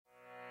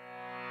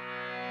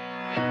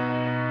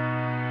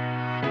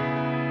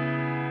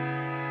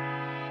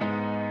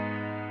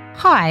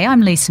Hi, I'm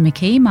Lisa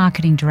McKee,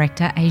 Marketing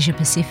Director, Asia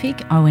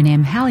Pacific,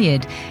 O&M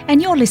Halyard,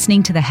 and you're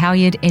listening to the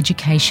Halyard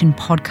Education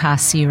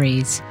Podcast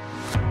Series.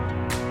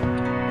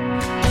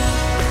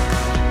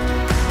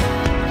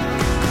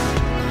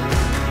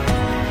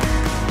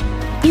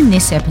 In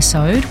this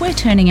episode, we're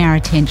turning our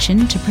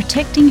attention to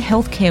protecting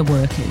healthcare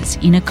workers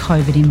in a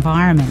COVID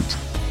environment.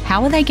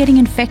 How are they getting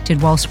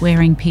infected whilst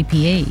wearing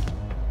PPE?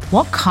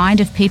 What kind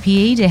of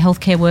PPE do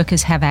healthcare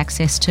workers have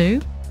access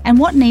to? And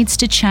what needs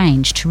to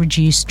change to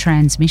reduce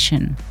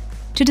transmission?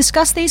 To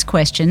discuss these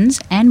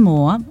questions and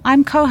more,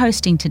 I'm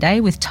co-hosting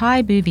today with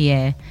Tai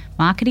Bouvieir,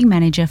 Marketing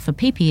Manager for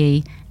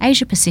PPE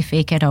Asia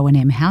Pacific at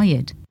O&M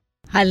Halyard.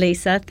 Hi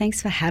Lisa,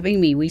 thanks for having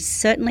me. We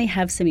certainly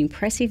have some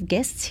impressive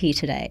guests here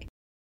today.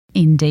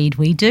 Indeed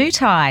we do,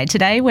 Tai.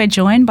 Today we're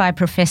joined by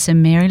Professor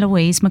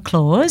Marylouise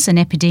McLaws, an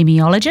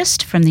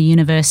epidemiologist from the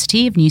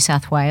University of New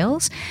South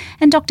Wales,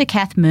 and Dr.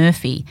 Cath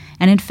Murphy,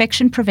 an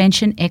infection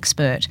prevention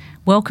expert.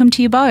 Welcome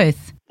to you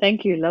both.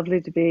 Thank you.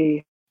 Lovely to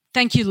be.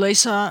 Thank you,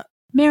 Lisa.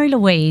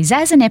 Marylouise,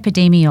 as an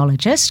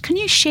epidemiologist, can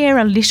you share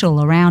a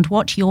little around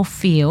what your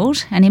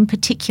field, and in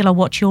particular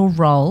what your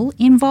role,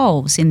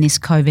 involves in this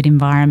COVID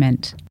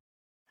environment?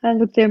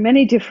 Look, there are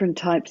many different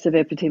types of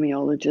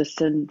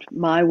epidemiologists, and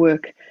my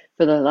work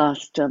for the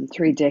last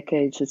 3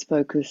 decades has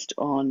focused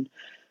on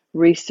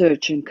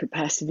research and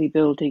capacity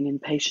building and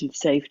patient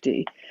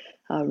safety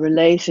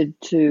related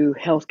to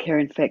healthcare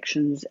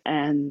infections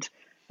and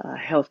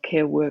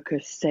healthcare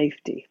worker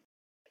safety.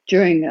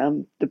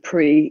 During the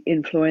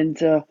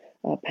pre-influenza,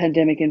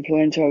 pandemic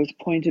influenza, I was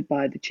appointed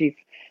by the Chief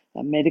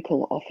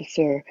Medical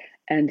Officer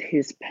and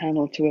his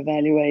panel to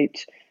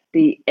evaluate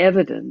the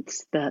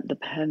evidence that the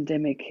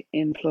pandemic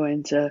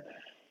influenza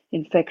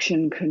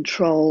infection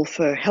control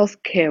for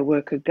healthcare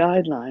worker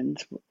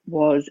guidelines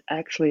was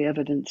actually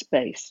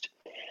evidence-based.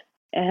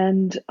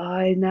 And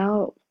I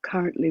now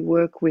currently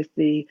work with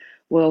the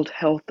World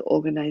Health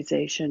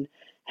Organization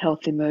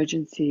Health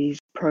Emergencies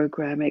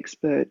Program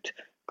Expert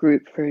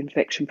Group for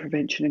Infection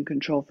Prevention and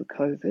Control for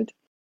COVID.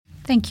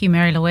 Thank you,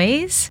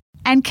 Marylouise.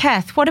 And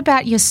Cath, what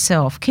about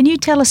yourself? Can you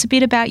tell us a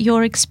bit about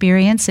your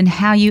experience and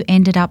how you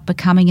ended up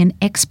becoming an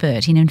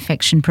expert in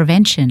infection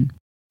prevention?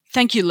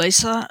 Thank you,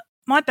 Lisa.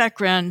 My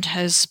background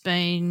has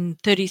been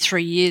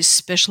 33 years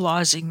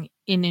specialising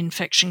in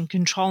infection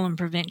control and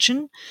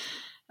prevention,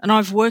 and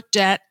I've worked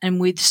at and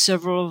with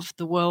several of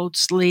the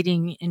world's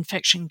leading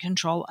infection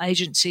control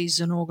agencies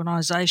and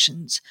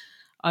organisations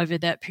over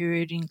that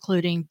period,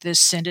 including the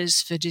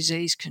Centres for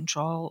Disease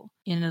Control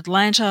in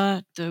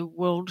Atlanta, the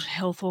World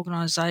Health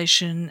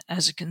Organization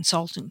as a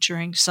consultant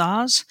during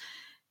SARS,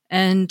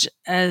 and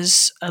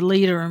as a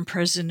leader and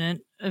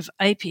president of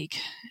APIC,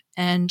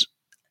 and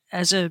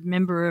as a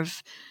member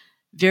of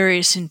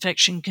various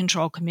infection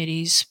control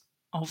committees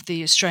of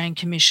the Australian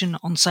Commission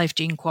on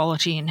Safety and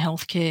Quality in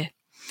Healthcare.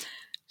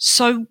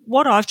 So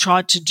what I've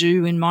tried to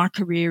do in my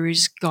career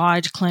is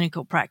guide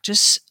clinical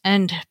practice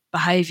and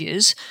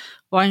behaviours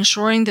by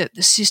ensuring that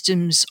the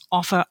systems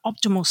offer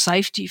optimal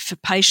safety for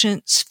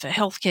patients, for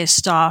healthcare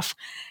staff,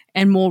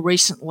 and more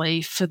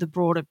recently for the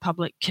broader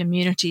public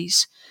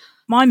communities.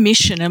 My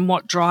mission and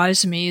what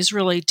drives me is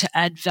really to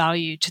add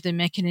value to the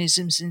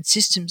mechanisms and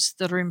systems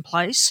that are in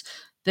place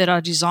that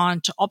are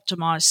designed to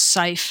optimise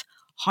safe,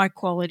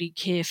 high-quality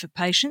care for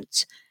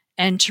patients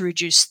and to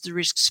reduce the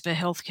risks for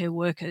healthcare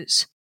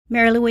workers.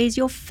 Marylouise,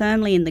 you're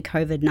firmly in the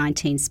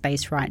COVID-19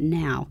 space right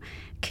now.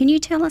 Can you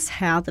tell us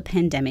how the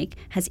pandemic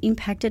has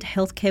impacted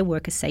healthcare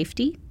worker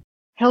safety?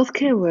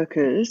 Healthcare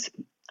workers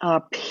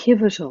are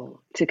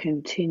pivotal to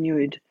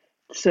continued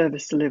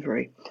service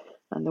delivery,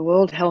 and the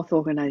World Health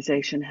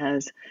Organization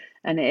has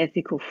an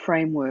ethical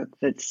framework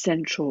that's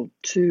central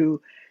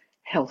to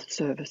health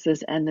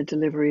services and the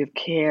delivery of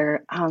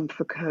care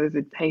for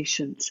COVID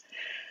patients.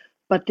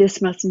 But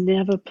this must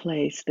never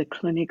place the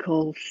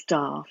clinical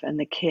staff and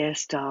the care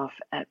staff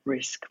at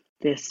risk.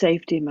 Their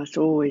safety must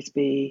always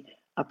be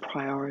a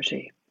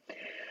priority.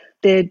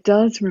 There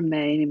does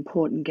remain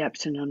important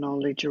gaps in our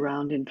knowledge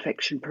around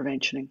infection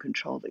prevention and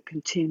control that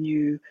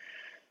continue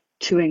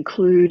to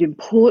include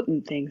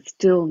important things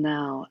still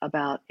now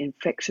about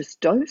infectious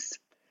dose,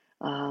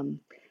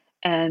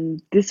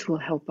 and this will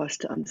help us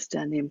to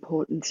understand the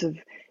importance of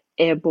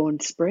airborne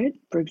spread,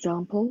 for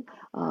example,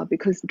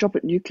 because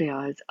droplet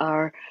nuclei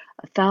are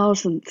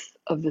 1,000th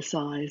of the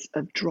size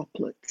of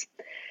droplets.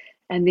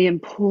 And the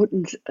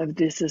importance of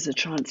this as a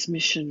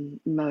transmission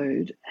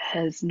mode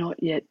has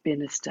not yet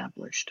been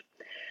established.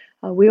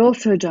 We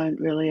also don't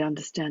really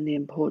understand the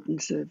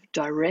importance of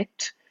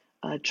direct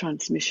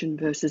transmission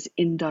versus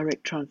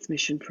indirect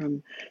transmission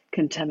from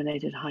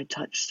contaminated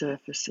high-touch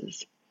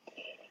surfaces.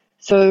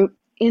 So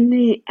in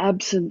the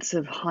absence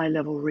of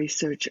high-level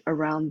research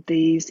around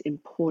these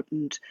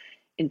important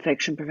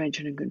infection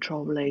prevention and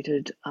control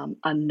related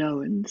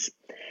unknowns,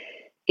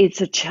 it's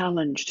a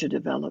challenge to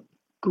develop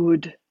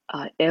good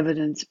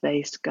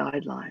evidence-based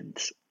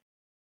guidelines.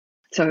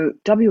 So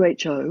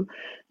WHO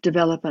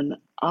develop and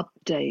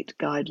update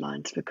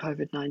guidelines for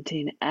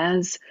COVID-19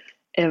 as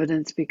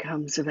evidence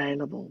becomes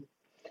available.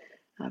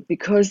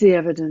 Because the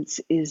evidence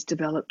is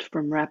developed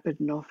from rapid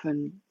and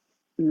often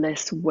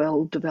less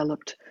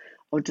well-developed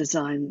or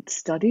designed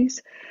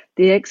studies.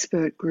 The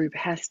expert group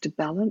has to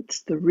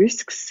balance the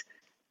risks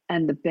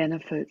and the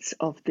benefits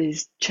of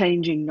this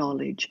changing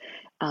knowledge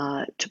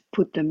to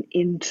put them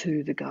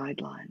into the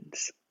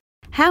guidelines.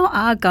 How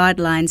are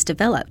guidelines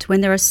developed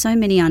when there are so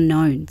many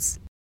unknowns?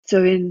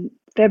 So in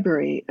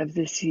February of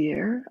this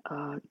year,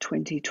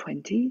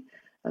 2020,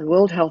 the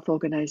World Health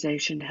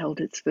Organization held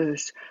its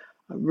first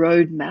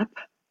roadmap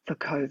for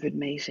COVID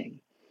meeting.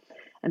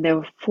 And there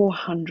were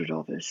 400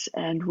 of us,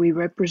 and we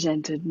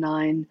represented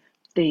 9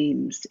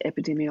 themes: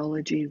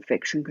 epidemiology,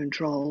 infection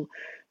control,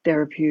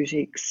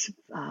 therapeutics,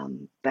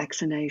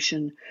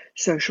 vaccination,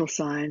 social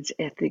science,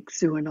 ethics,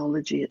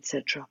 zoonology,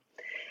 etc.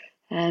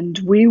 And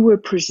we were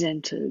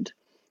presented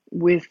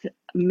with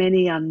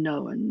many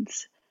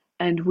unknowns,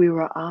 and we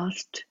were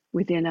asked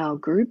within our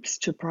groups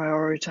to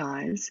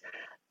prioritize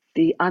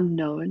the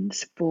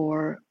unknowns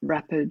for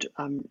rapid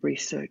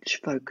research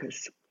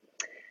focus.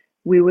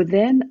 We were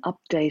then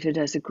updated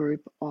as a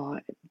group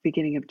on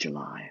beginning of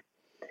July.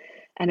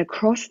 And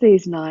across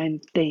these 9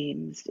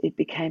 themes, it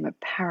became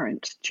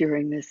apparent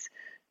during this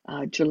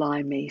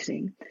July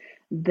meeting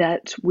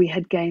that we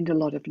had gained a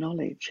lot of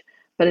knowledge,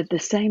 but at the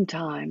same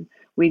time,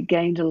 we'd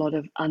gained a lot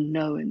of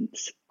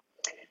unknowns.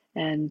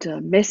 And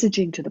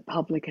messaging to the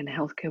public and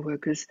healthcare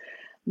workers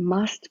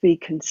must be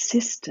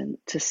consistent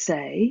to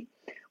say,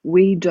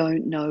 we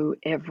don't know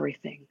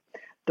everything.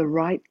 The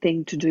right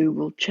thing to do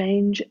will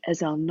change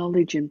as our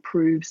knowledge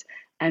improves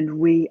and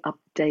we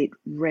update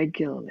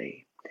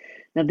regularly.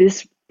 Now,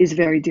 this is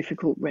very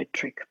difficult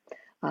rhetoric,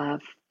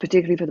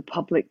 particularly for the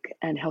public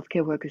and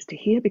healthcare workers to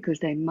hear, because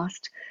they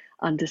must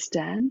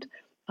understand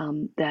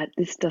that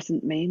this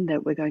doesn't mean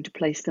that we're going to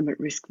place them at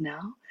risk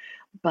now,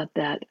 but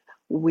that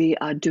we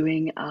are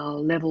doing our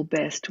level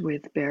best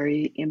with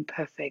very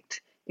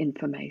imperfect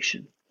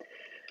information.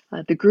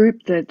 The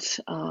group that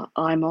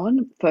I'm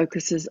on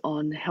focuses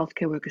on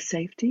healthcare worker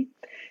safety,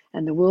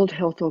 and the World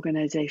Health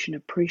Organization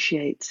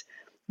appreciates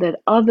that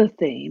other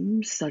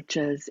themes such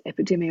as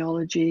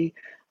epidemiology,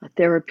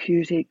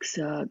 therapeutics,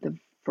 the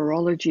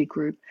virology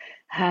group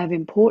have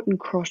important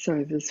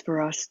crossovers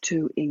for us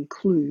to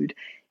include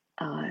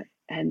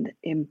and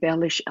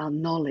embellish our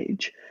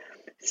knowledge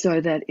so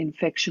that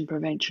infection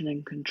prevention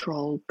and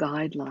control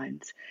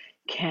guidelines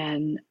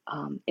can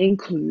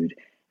include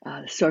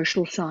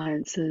social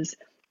sciences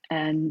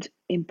and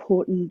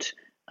important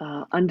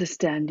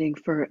understanding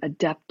for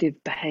adaptive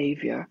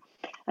behavior.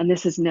 And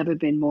this has never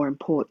been more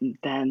important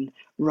than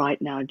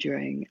right now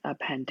during a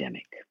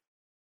pandemic.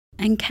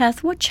 And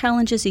Cath, what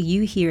challenges are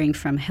you hearing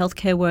from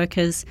healthcare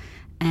workers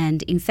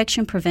and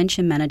infection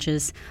prevention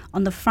managers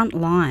on the front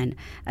line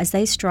as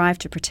they strive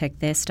to protect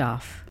their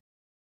staff?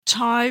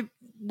 Tai,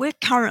 we're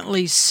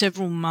currently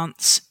several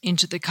months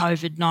into the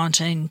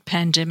COVID-19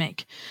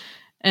 pandemic,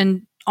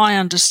 and I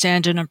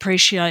understand and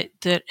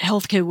appreciate that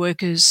healthcare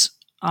workers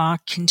are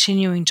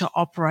continuing to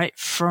operate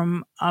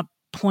from a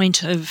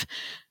point of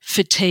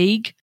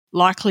fatigue,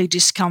 likely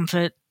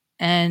discomfort,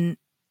 and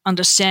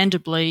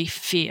understandably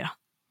fear.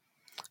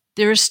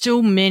 There are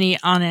still many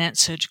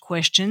unanswered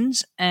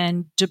questions,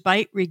 and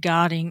debate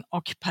regarding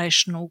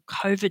occupational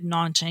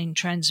COVID-19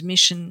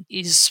 transmission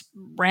is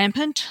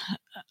rampant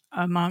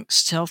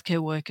amongst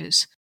healthcare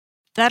workers.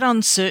 That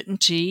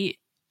uncertainty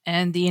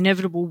and the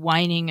inevitable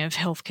waning of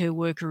healthcare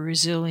worker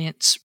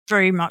resilience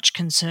very much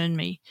concern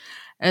me,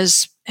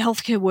 as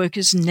healthcare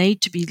workers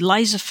need to be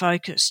laser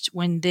focused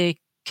when they're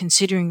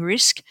considering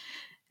risk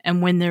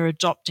and when they're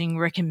adopting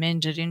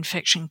recommended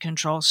infection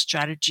control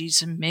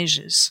strategies and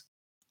measures.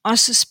 I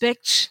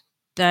suspect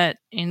that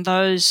in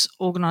those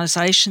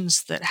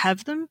organisations that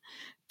have them,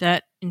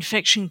 that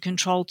infection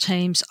control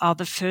teams are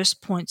the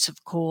first points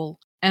of call.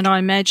 And I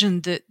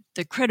imagine that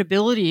the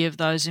credibility of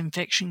those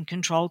infection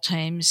control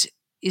teams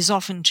is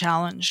often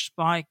challenged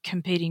by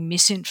competing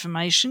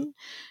misinformation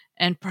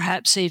and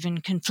perhaps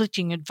even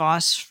conflicting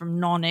advice from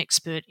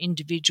non-expert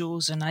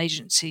individuals and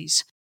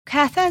agencies.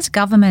 Cath, as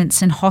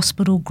governments and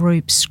hospital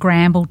groups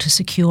scramble to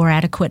secure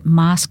adequate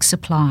mask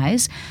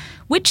supplies,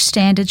 which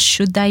standards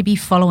should they be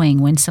following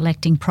when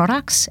selecting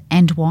products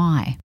and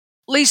why?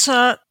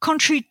 Lisa,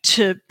 contrary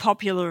to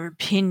popular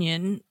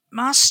opinion,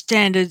 mask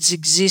standards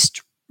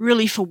exist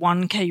really for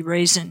one key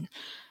reason,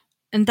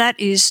 and that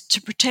is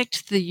to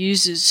protect the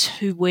users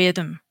who wear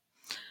them.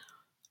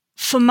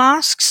 For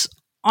masks,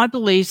 I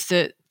believe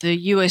that the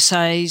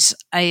USA's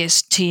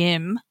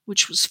ASTM,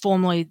 which was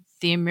formerly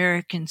the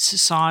American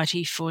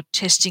Society for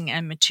Testing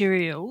and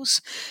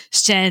Materials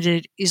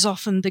standard, is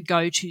often the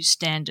go-to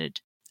standard,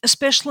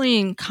 especially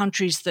in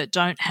countries that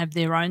don't have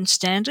their own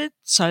standard.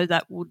 So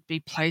that would be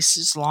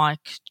places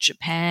like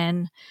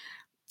Japan,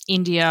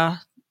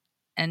 India,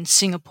 and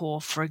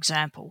Singapore, for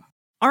example.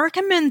 I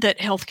recommend that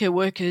healthcare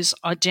workers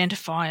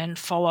identify and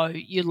follow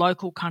your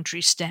local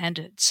country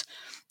standards.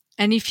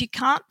 And if you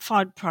can't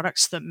find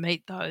products that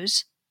meet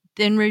those,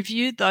 then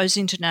review those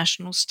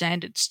international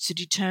standards to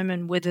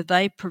determine whether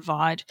they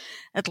provide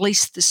at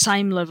least the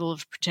same level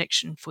of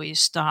protection for your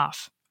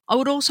staff. I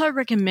would also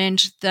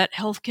recommend that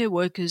healthcare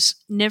workers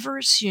never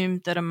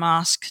assume that a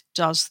mask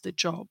does the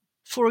job.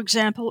 For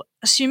example,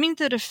 assuming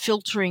that a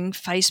filtering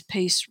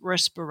facepiece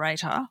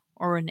respirator,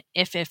 or an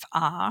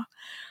FFR,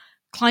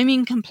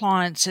 claiming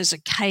compliance as a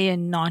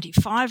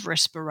KN95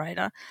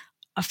 respirator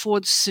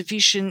affords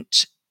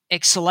sufficient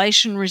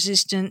exhalation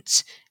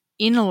resistance,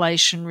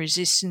 inhalation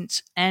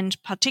resistance, and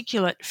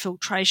particulate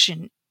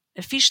filtration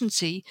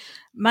efficiency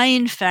may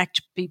in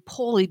fact be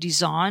poorly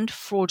designed,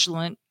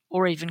 fraudulent,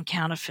 or even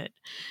counterfeit.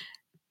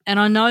 And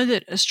I know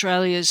that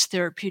Australia's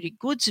Therapeutic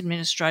Goods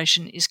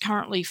Administration is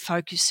currently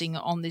focusing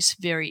on this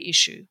very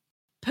issue.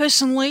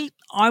 Personally,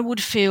 I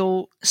would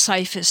feel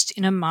safest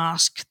in a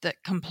mask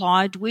that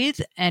complied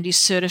with and is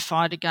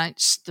certified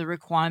against the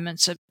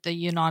requirements of the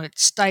United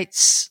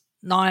States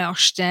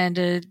NIOSH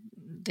standard,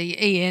 the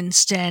EN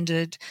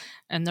standard,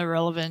 and the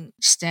relevant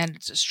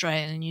standards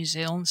Australia and New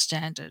Zealand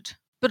standard.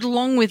 But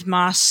along with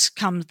masks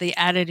comes the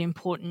added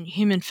important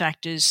human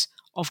factors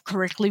of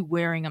correctly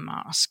wearing a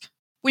mask.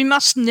 We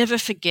must never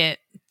forget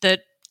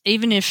that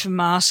even if a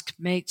mask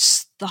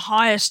meets the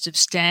highest of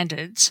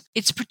standards,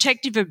 its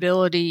protective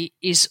ability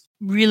is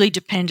really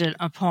dependent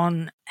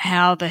upon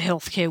how the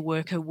healthcare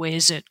worker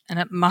wears it, and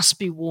it must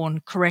be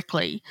worn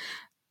correctly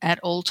at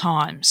all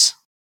times.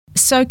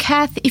 So,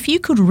 Cath, if you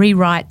could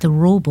rewrite the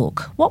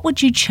rulebook, what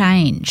would you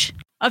change?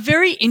 A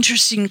very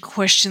interesting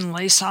question,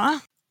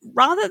 Lisa.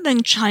 Rather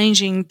than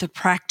changing the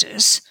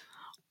practice,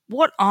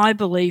 what I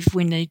believe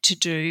we need to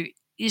do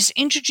is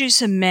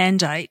introduce a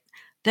mandate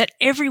that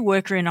every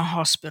worker in a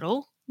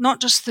hospital,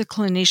 not just the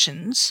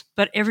clinicians,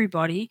 but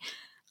everybody,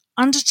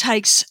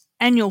 undertakes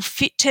annual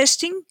fit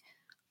testing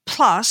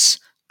plus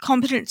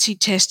competency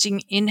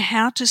testing in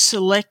how to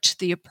select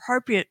the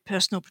appropriate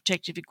personal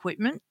protective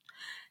equipment,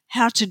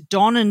 how to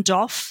don and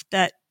doff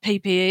that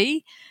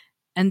PPE,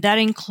 and that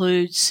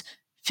includes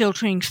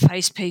filtering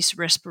facepiece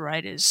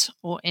respirators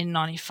or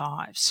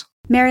N95s.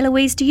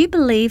 Marylouise, do you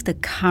believe the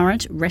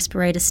current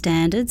respirator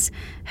standards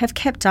have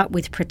kept up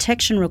with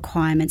protection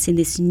requirements in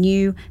this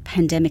new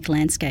pandemic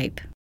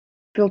landscape?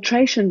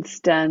 Filtration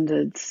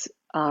standards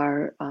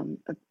are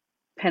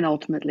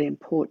penultimately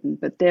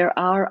important, but there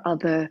are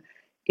other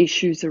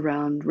issues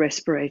around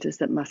respirators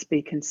that must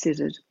be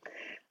considered.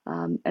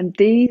 And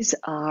these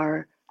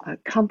are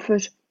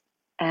comfort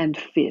and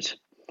fit.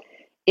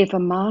 If a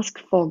mask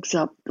fogs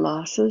up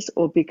glasses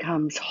or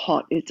becomes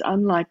hot, it's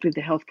unlikely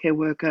the healthcare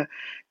worker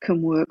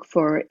can work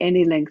for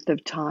any length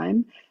of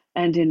time.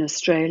 And in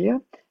Australia,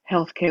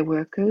 healthcare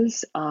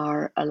workers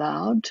are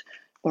allowed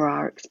or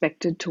are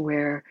expected to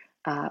wear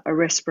a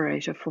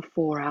respirator for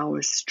 4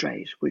 hours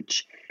straight,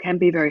 which can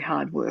be very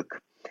hard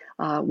work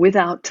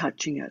without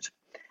touching it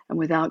and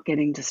without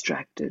getting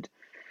distracted.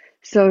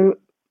 So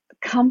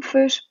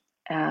comfort,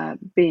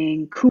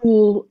 being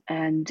cool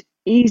and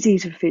easy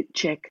to fit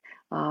check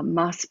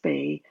must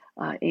be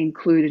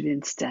included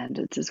in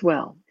standards as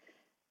well.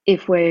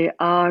 If we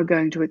are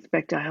going to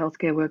expect our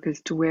healthcare workers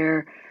to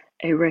wear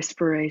a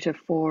respirator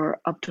for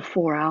up to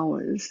 4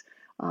 hours,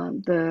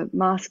 the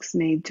masks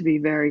need to be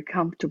very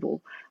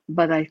comfortable.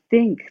 But I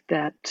think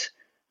that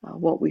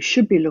what we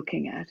should be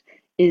looking at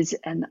is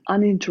an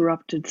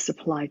uninterrupted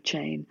supply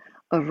chain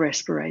of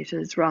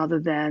respirators rather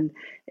than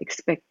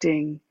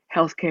expecting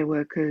healthcare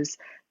workers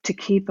to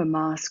keep a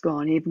mask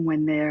on even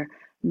when they're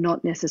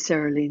not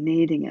necessarily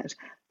needing it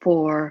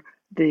for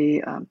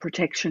the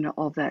protection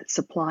of that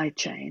supply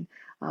chain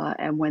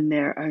and when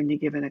they're only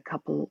given a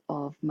couple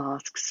of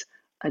masks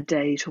a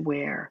day to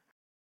wear.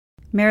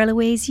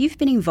 Marylouise, you've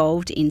been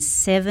involved in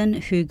 7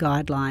 WHO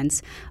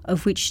guidelines,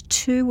 of which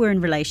 2 were in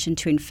relation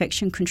to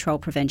infection control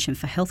prevention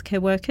for healthcare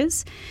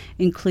workers,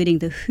 including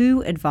the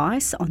WHO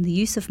advice on the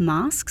use of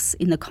masks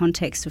in the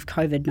context of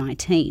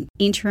COVID-19,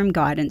 interim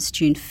guidance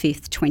June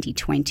 5th,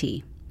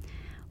 2020.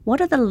 What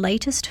are the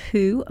latest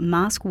WHO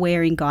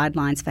mask-wearing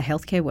guidelines for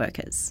healthcare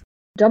workers?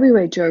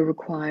 WHO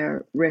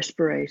require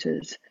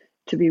respirators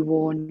to be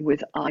worn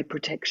with eye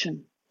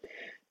protection.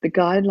 The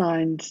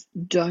guidelines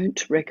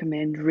don't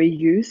recommend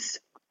reuse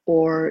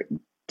or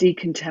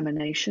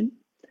decontamination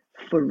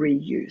for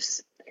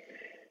reuse.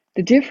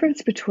 The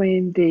difference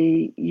between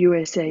the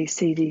USA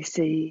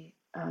CDC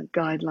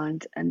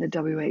guidelines and the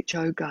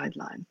WHO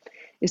guideline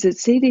is that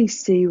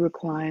CDC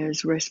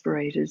requires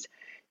respirators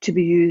to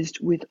be used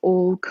with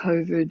all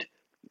COVID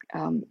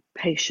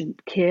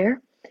patient care,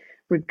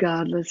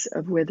 regardless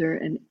of whether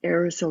an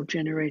aerosol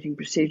generating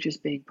procedure is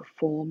being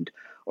performed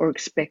or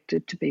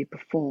expected to be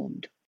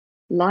performed.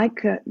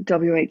 Like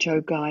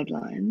WHO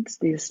guidelines,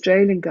 the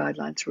Australian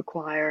guidelines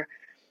require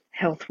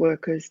health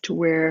workers to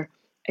wear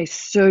a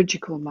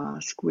surgical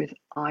mask with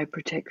eye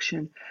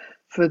protection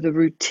for the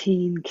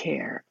routine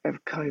care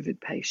of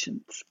COVID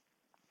patients.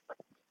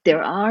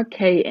 There are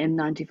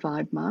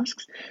KN95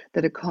 masks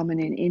that are common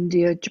in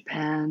India,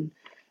 Japan,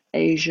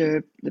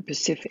 Asia, the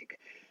Pacific,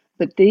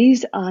 but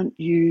these aren't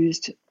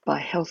used by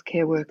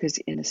healthcare workers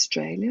in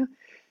Australia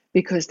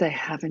because they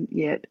haven't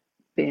yet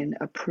been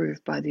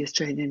approved by the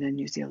Australian and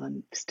New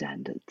Zealand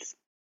standards.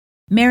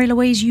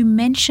 Marylouise, you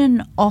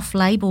mention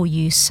off-label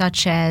use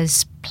such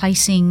as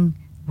placing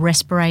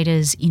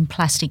respirators in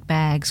plastic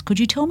bags. Could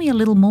you tell me a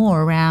little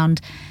more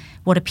around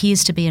what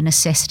appears to be a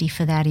necessity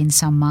for that in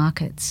some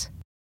markets?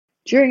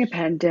 During a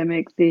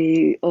pandemic,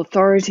 the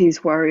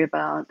authorities worry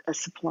about a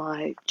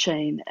supply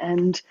chain,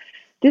 and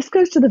this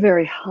goes to the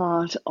very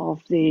heart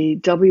of the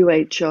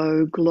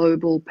WHO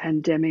Global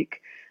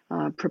Pandemic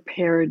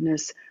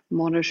Preparedness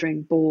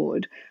Monitoring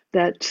Board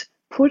that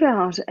put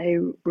out a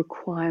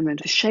requirement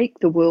to shake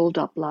the world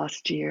up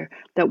last year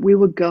that we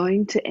were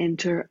going to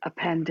enter a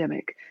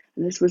pandemic.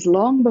 And this was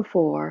long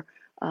before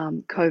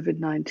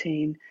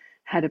COVID-19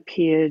 had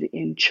appeared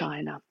in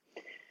China.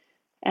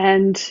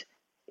 And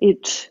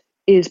it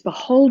is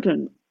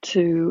beholden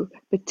to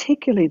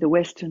particularly the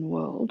Western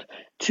world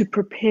to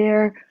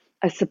prepare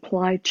a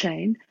supply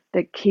chain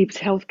that keeps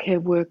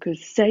healthcare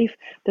workers safe,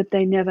 that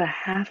they never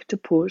have to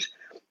put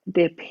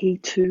their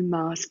P2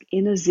 mask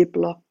in a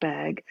Ziploc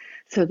bag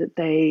so that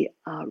they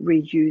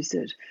reuse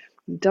it.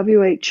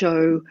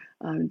 WHO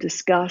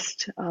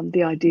discussed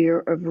the idea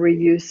of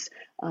reuse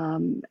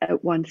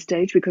at one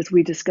stage because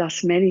we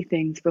discussed many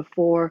things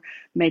before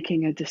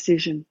making a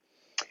decision.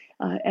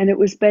 And it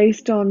was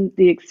based on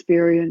the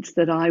experience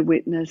that I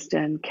witnessed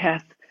and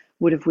Cath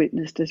would have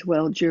witnessed as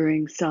well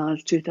during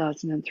SARS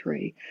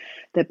 2003,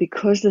 that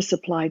because the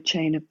supply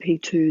chain of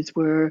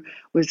P2s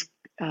was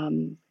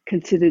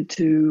considered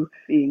to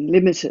being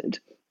limited,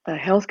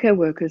 healthcare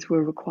workers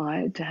were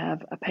required to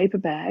have a paper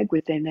bag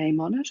with their name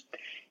on it.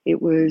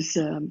 It was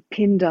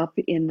pinned up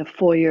in the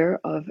foyer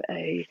of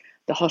the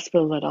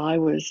hospital that I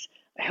was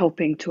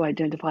helping to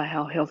identify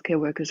how healthcare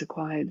workers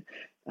acquired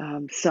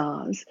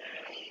SARS.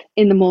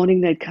 In the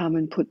morning, they'd come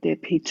and put their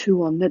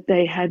P2 on that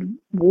they had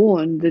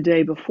worn the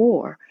day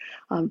before.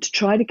 To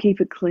try to keep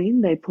it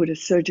clean, they put a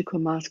surgical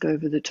mask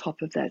over the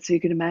top of that. So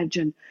you can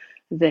imagine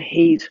the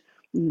heat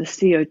and the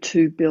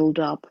CO2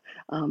 buildup,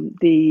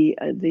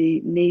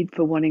 the need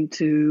for wanting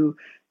to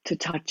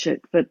touch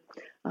it. But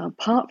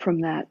apart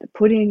from that,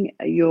 putting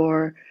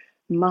your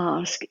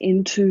mask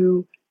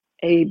into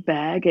a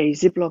bag, a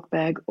Ziploc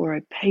bag or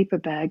a paper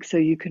bag so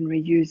you can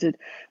reuse it,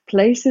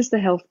 places the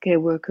healthcare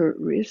worker at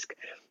risk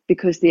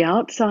because the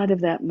outside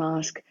of that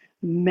mask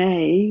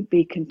may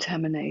be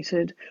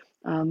contaminated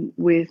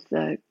with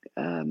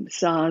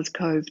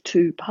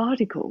SARS-CoV-2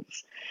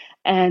 particles.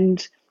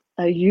 And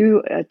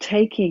you are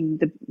taking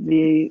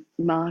the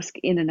mask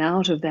in and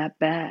out of that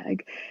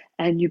bag,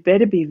 and you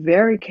better be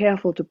very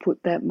careful to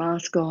put that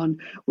mask on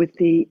with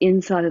the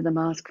inside of the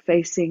mask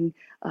facing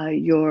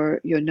your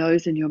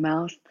nose and your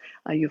mouth.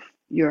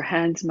 Your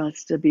hands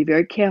must be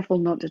very careful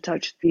not to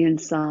touch the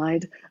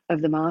inside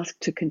of the mask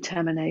to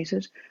contaminate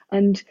it.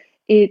 And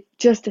it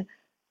just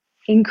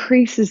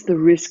increases the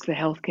risk for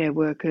healthcare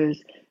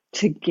workers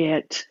to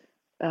get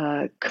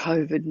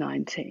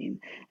COVID-19.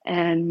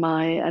 And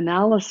my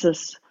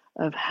analysis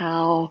of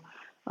how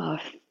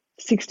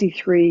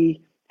 63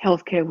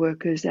 healthcare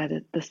workers at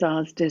the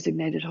SARS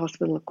designated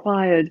hospital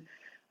acquired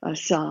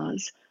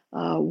SARS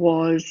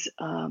was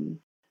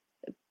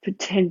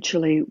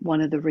potentially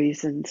one of the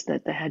reasons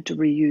that they had to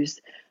reuse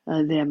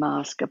their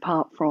mask,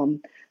 apart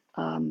from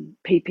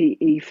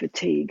PPE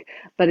fatigue.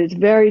 But it's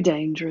very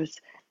dangerous,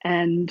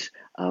 and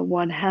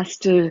one has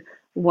to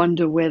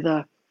wonder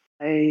whether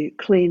a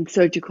clean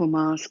surgical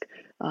mask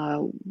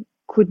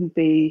couldn't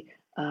be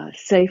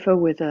safer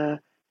with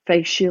a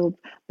face shield,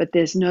 but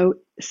there's no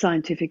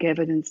scientific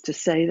evidence to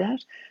say that.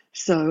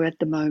 So at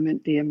the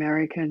moment, the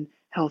American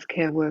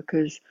healthcare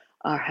workers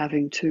are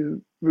having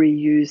to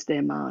reuse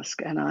their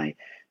mask, and I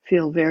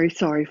feel very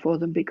sorry for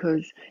them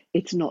because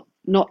it's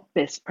not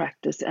best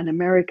practice, and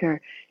America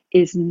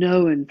is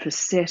known for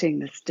setting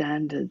the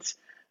standards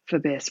for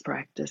best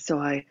practice. So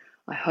I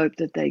hope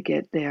that they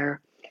get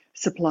their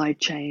supply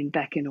chain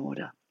back in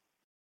order.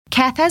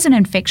 Cath, as an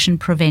infection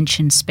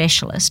prevention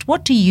specialist,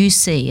 what do you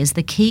see as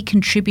the key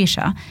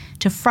contributor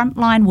to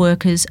frontline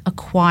workers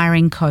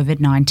acquiring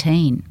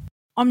COVID-19?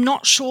 I'm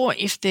not sure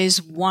if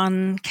there's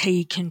one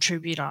key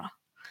contributor,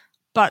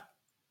 but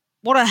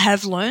what I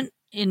have learnt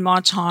in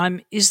my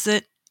time is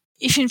that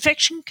if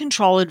infection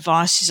control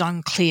advice is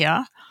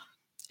unclear,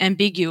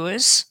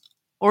 ambiguous,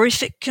 or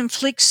if it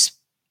conflicts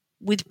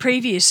with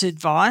previous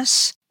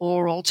advice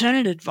or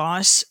alternate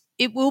advice,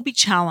 it will be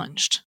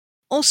challenged.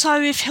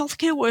 Also, if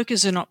healthcare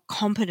workers are not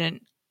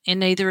competent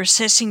in either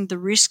assessing the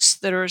risks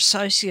that are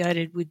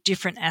associated with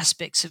different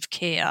aspects of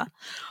care,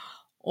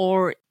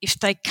 or if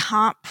they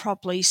can't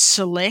properly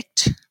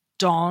select,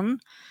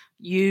 don,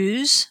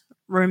 use,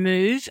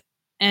 remove,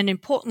 and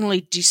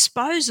importantly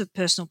dispose of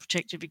personal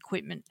protective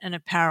equipment and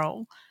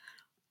apparel,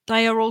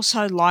 they are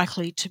also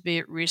likely to be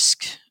at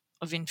risk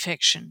of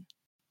infection.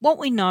 What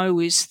we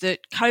know is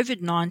that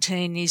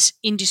COVID-19 is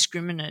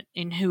indiscriminate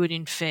in who it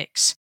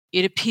infects.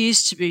 It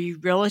appears to be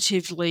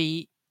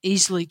relatively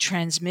easily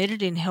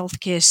transmitted in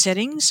healthcare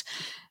settings,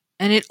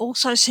 and it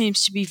also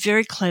seems to be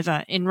very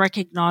clever in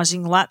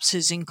recognising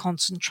lapses in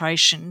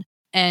concentration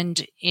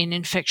and in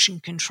infection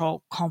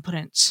control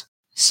competence.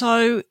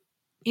 So,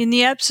 in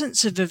the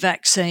absence of a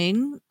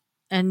vaccine,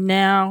 and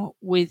now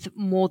with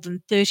more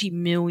than 30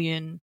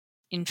 million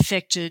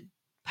infected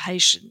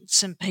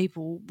patients and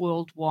people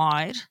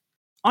worldwide,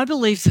 I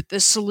believe that the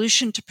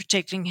solution to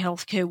protecting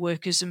healthcare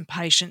workers and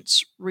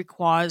patients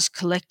requires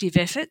collective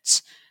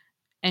efforts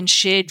and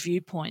shared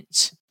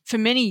viewpoints. For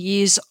many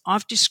years,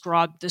 I've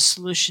described the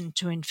solution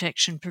to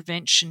infection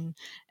prevention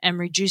and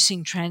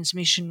reducing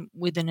transmission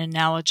with an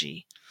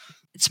analogy.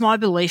 It's my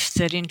belief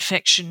that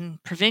infection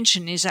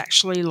prevention is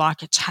actually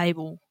like a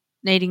table,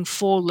 needing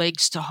 4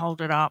 legs to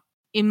hold it up.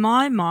 In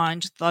my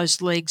mind,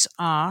 those legs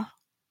are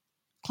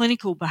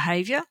clinical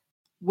behaviour,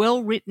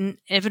 well-written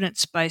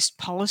evidence-based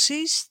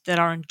policies that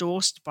are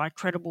endorsed by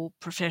credible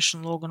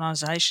professional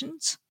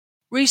organisations,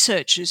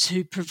 researchers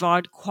who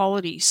provide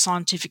quality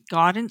scientific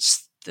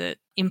guidance that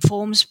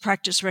informs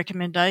practice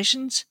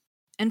recommendations,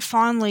 and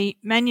finally,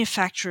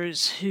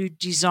 manufacturers who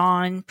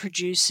design,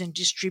 produce and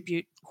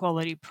distribute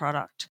quality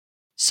product.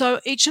 So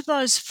each of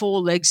those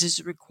 4 legs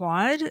is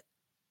required,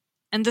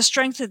 and the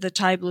strength of the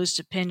table is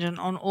dependent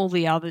on all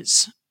the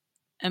others.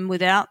 And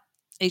without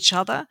each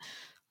other,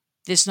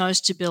 there's no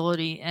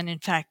stability, and in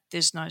fact,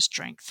 there's no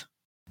strength.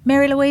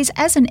 Marylouise,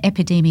 as an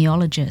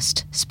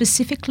epidemiologist,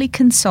 specifically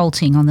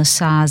consulting on the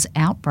SARS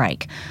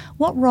outbreak,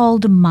 what role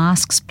do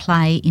masks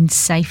play in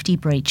safety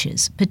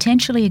breaches,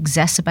 potentially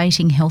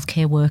exacerbating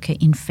healthcare worker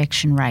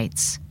infection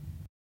rates?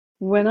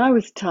 When I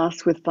was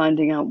tasked with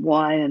finding out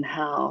why and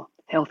how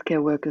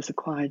healthcare workers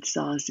acquired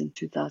SARS in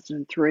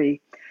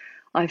 2003,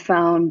 I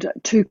found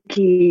 2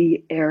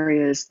 key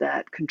areas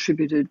that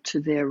contributed to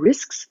their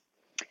risks.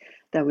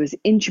 That was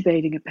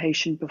intubating a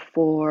patient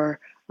before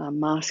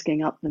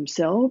masking up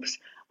themselves,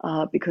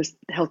 because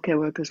healthcare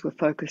workers were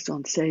focused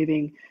on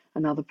saving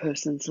another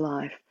person's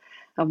life.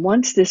 And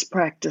once this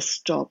practice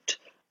stopped,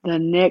 the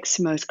next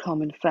most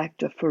common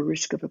factor for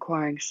risk of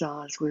acquiring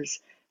SARS was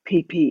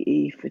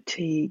PPE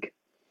fatigue.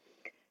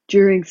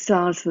 During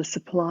SARS, the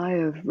supply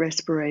of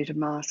respirator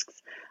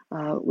masks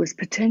was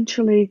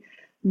potentially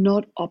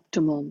not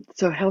optimal,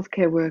 so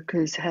healthcare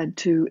workers had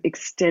to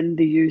extend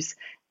the use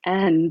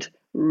and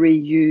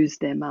reuse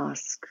their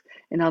masks.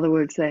 In other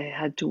words, they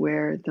had to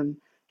wear them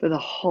for the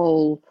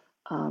whole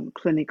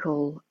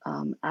clinical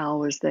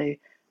hours they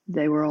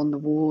were on the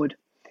ward.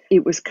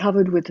 It was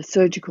covered with a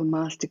surgical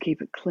mask to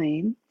keep it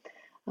clean,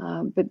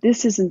 but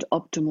this isn't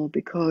optimal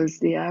because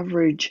the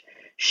average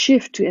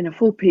shift in a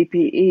full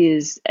PPE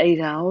is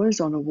 8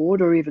 hours on a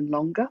ward or even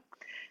longer,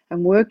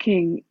 and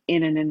working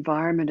in an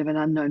environment of an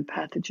unknown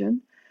pathogen,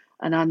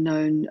 an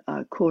unknown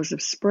cause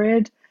of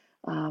spread,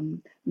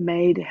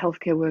 made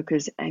healthcare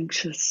workers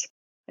anxious.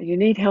 You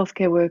need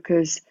healthcare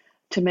workers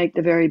to make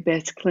the very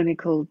best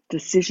clinical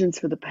decisions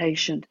for the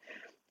patient,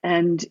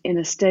 and in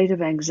a state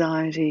of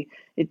anxiety,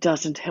 it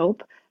doesn't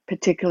help,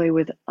 particularly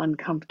with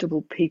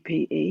uncomfortable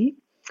PPE,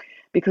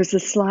 because the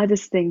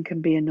slightest thing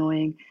can be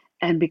annoying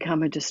and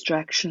become a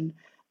distraction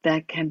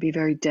that can be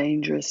very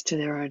dangerous to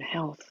their own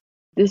health.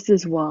 This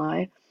is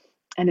why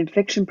an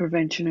infection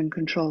prevention and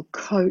control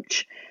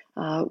coach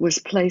was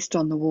placed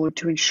on the ward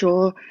to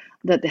ensure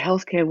that the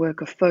healthcare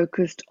worker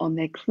focused on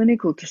their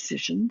clinical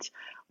decisions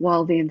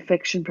while the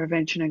infection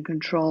prevention and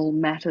control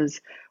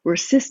matters were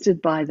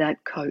assisted by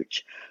that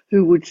coach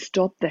who would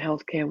stop the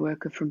healthcare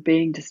worker from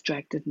being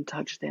distracted and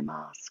touch their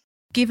mask.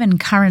 Given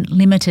current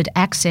limited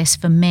access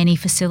for many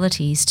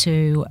facilities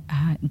to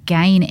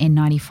gain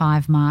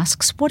N95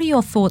 masks, what are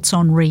your thoughts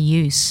on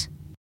reuse?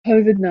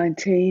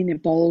 COVID-19,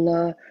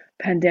 Ebola,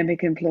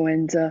 pandemic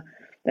influenza,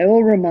 they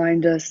all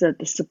remind us that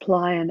the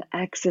supply and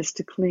access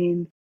to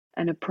clean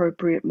and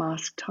appropriate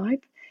mask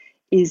type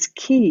is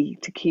key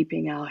to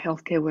keeping our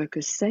healthcare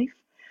workers safe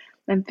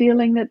and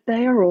feeling that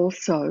they are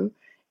also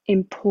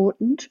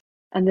important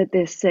and that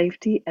their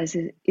safety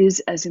is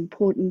as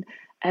important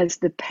as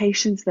the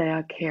patients they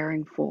are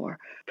caring for,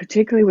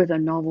 particularly with a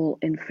novel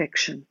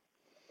infection.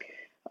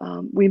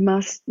 We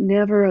must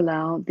never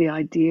allow the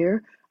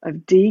idea of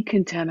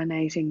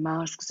decontaminating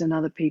masks and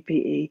other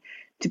PPE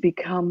to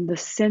become the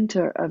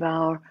center of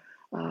our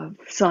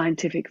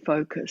scientific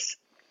focus.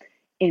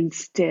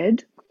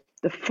 Instead,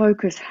 the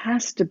focus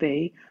has to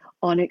be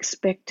on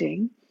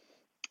expecting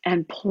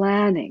and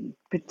planning,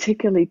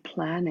 particularly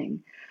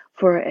planning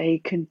for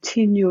a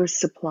continuous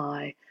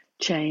supply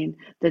chain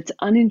that's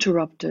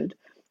uninterrupted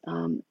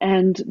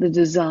and the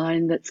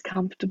design that's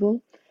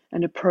comfortable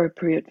and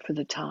appropriate for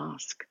the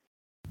task.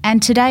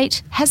 And to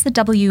date, has the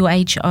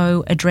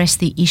WHO addressed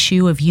the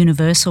issue of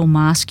universal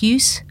mask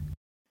use?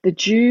 The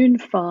June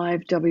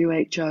 5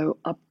 WHO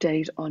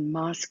update on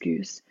mask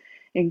use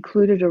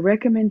included a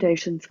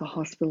recommendations for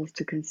hospitals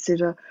to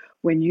consider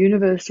when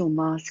universal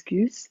mask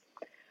use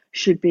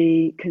should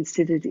be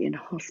considered in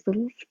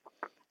hospitals,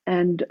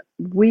 and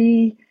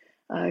we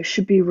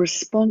should be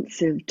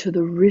responsive to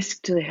the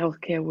risk to the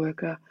healthcare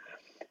worker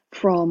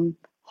from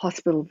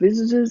hospital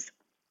visitors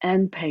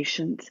and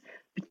patients,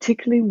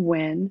 particularly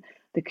when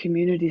the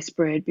community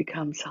spread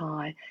becomes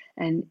high,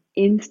 and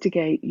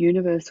instigate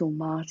universal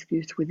mask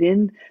use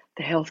within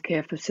the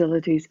healthcare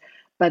facilities,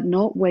 but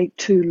not wait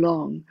too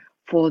long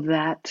for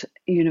that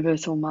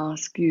universal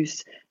mask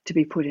use to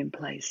be put in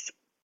place.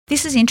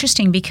 This is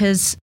interesting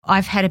because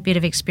I've had a bit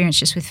of experience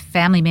just with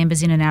family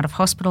members in and out of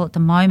hospital at the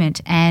moment,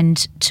 and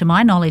to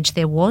my knowledge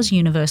there was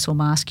universal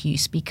mask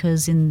use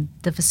because in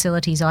the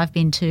facilities I've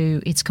been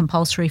to it's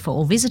compulsory for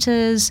all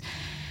visitors,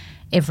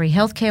 every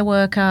healthcare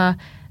worker.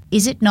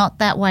 Is it not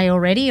that way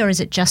already, or is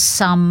it just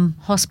some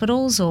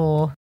hospitals?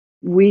 Or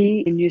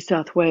we in New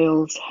South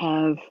Wales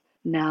have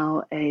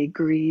now a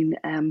green,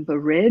 amber,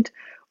 red,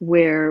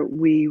 where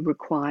we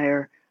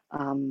require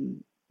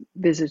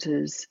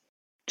visitors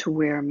to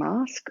wear a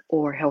mask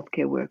or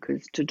healthcare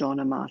workers to don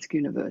a mask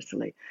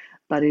universally,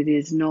 but it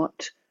is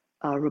not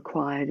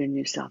required in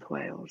New South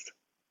Wales.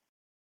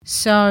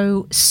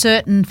 So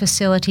certain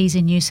facilities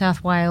in New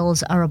South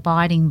Wales are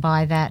abiding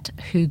by that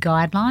WHO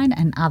guideline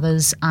and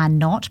others are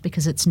not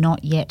because it's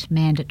not yet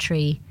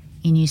mandatory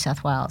in New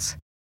South Wales?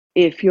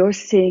 If you're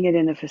seeing it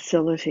in a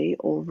facility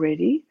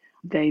already,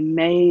 they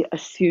may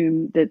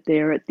assume that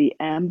they're at the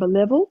amber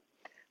level,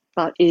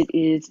 but it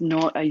is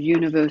not a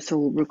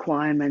universal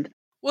requirement.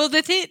 Well,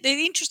 the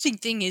interesting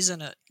thing,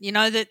 isn't it,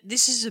 that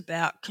this is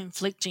about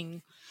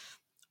conflicting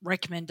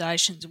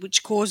recommendations,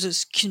 which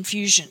causes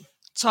confusion.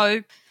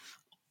 So,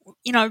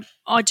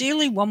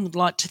 ideally one would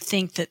like to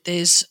think that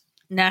there's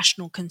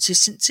national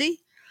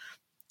consistency,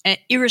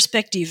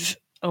 irrespective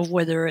of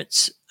whether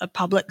it's a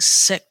public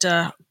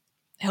sector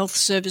health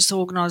service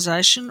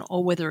organisation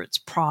or whether it's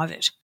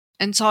private.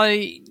 And so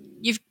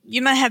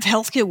you may have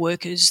healthcare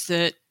workers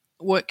that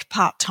work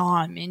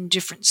part-time in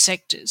different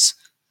sectors.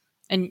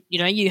 And,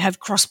 you have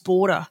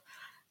cross-border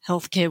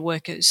healthcare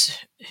workers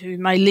who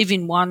may live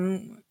in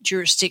one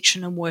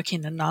jurisdiction and work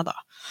in another.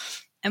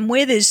 And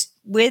where there's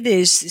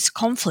this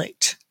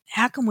conflict,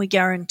 how can we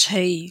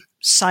guarantee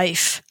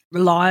safe,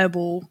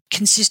 reliable,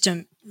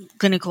 consistent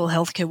clinical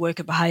healthcare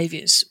worker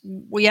behaviours?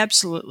 We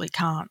absolutely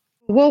can't.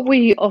 What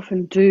we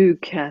often do,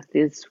 Cath,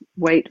 is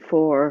wait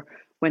for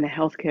when a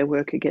healthcare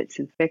worker gets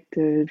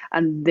infected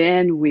and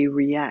then we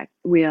react.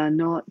 We are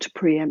not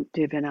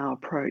preemptive in our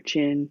approach.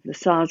 In the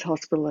SARS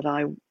hospital that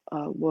I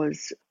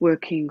was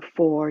working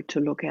for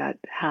to look at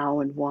how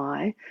and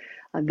why,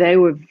 they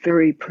were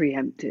very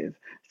preemptive.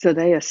 So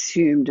they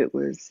assumed it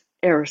was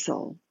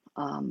aerosol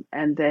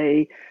and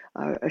they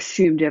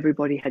assumed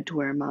everybody had to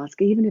wear a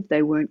mask, even if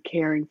they weren't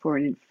caring for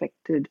an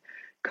infected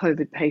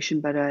COVID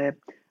patient, but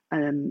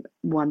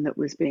one that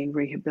was being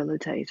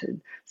rehabilitated,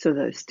 so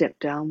those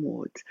step-down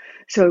wards.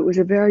 So it was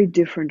a very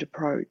different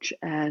approach,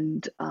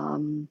 and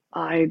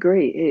I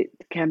agree, it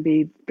can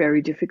be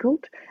very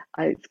difficult.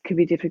 It can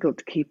be difficult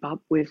to keep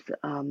up with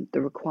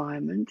the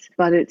requirements,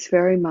 but it's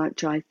very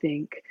much, I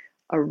think,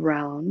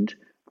 around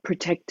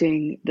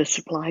protecting the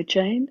supply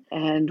chain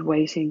and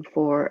waiting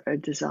for a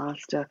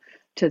disaster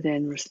to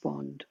then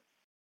respond.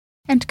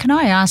 And can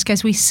I ask,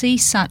 as we see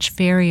such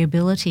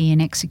variability in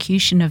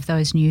execution of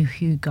those new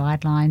WHO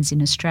guidelines in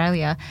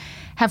Australia,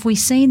 have we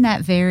seen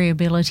that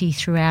variability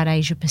throughout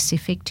Asia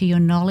Pacific to your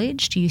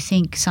knowledge? Do you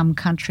think some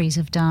countries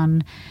have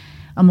done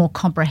a more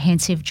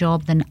comprehensive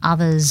job than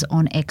others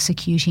on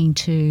executing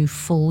to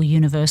full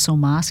universal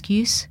mask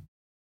use?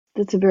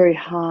 That's a very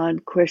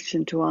hard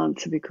question to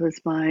answer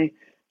because my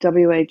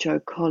WHO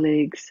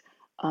colleagues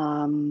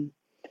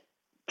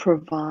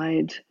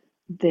provide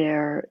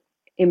their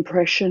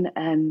impression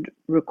and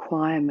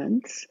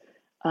requirements.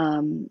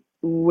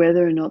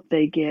 Whether or not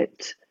they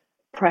get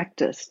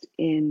practiced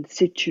in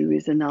situ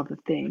is another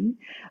thing.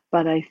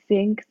 But I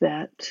think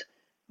that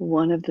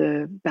one of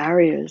the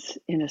barriers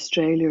in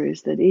Australia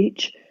is that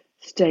each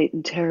state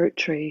and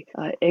territory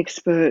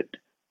expert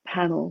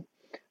panel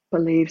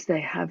believes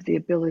they have the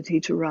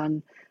ability to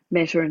run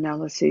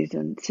meta-analyses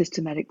and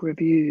systematic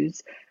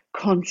reviews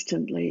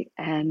constantly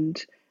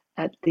and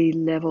at the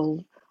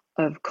level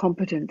of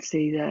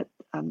competency that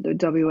the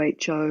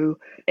WHO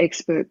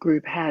expert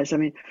group has. I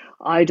mean,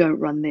 I don't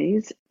run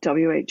these.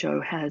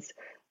 WHO has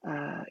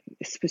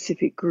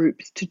specific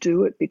groups to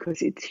do it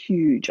because it's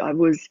huge. I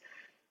was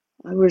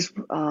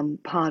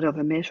part of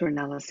a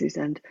meta-analysis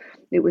and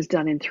it was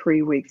done in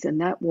 3 weeks,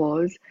 and that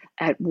was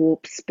at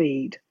warp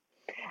speed.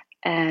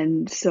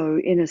 And so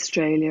in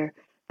Australia,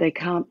 they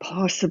can't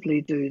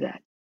possibly do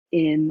that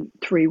in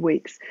 3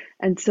 weeks.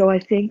 And so I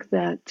think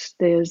that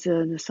there's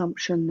an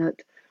assumption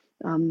that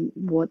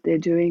what they're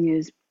doing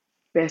is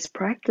best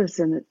practice,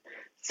 and it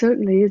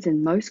certainly is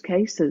in most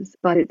cases,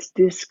 but it's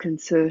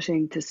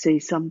disconcerting to see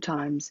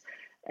sometimes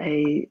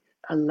a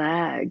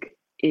lag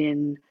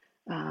in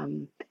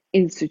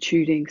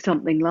instituting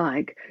something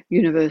like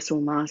universal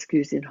mask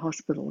use in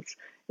hospitals.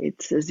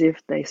 It's as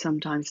if they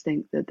sometimes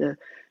think that the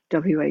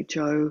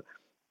WHO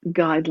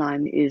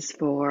guideline is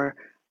for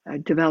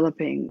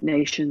developing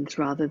nations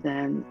rather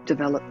than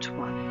developed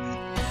ones.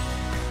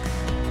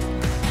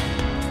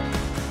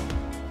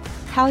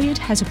 Halyard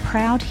has a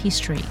proud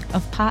history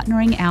of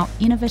partnering our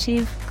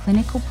innovative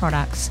clinical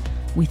products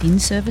with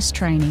in-service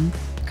training,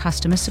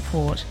 customer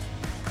support,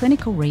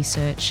 clinical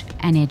research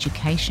and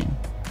education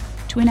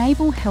to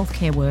enable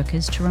healthcare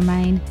workers to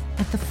remain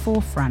at the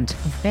forefront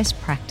of best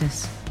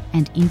practice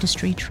and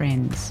industry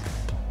trends.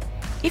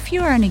 If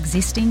you are an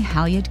existing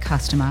Halyard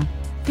customer,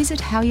 visit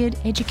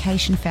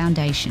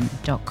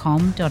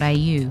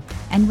hallardeducationfoundation.com.au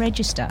and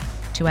register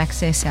to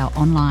access our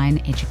online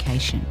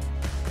education.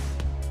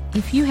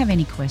 If you have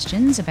any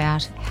questions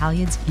about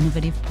Halyard's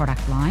innovative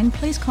product line,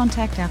 please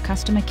contact our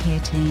customer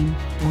care team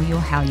or your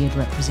Halyard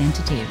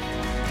representative.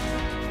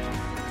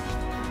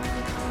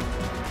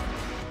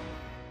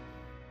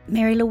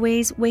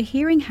 Marylouise, we're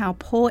hearing how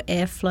poor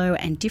airflow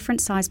and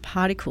different sized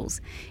particles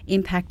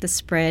impact the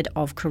spread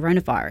of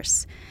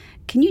coronavirus.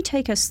 Can you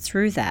take us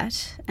through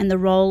that and the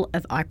role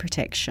of eye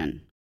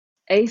protection?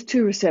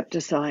 ACE2 receptor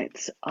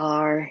sites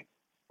are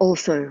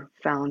also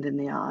found in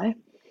the eye,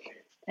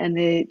 and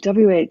the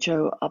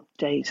WHO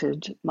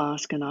updated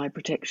mask and eye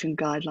protection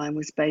guideline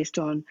was based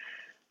on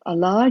a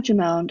large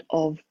amount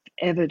of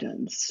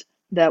evidence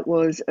that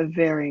was of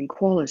varying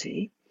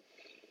quality,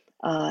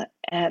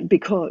 and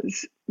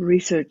because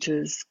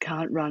researchers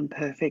can't run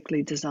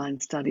perfectly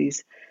designed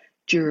studies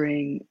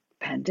during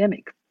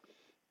pandemic.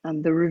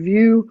 The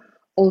review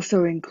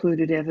also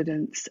included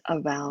evidence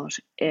about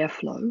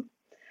airflow,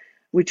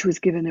 which was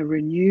given a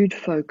renewed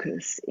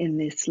focus in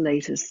this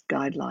latest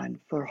guideline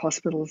for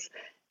hospitals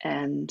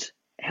and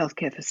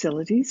healthcare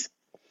facilities,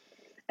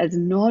 as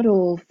not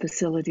all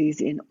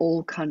facilities in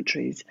all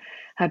countries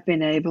have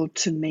been able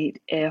to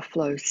meet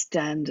airflow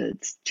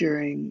standards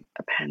during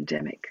a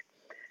pandemic.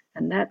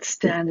 And that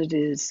standard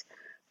is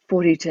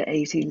 40 to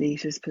 80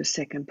 litres per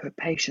second per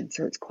patient,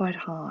 so it's quite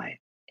high.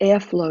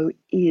 Airflow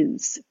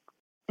is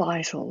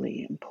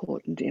vitally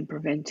important in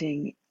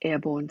preventing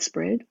airborne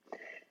spread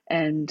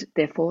and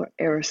therefore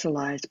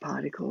aerosolized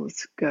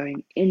particles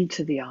going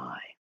into the eye.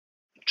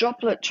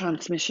 Droplet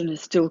transmission is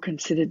still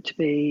considered to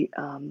be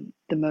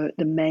the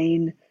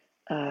main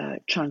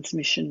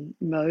transmission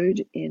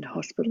mode in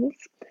hospitals,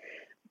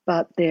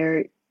 but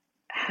there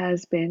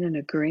has been an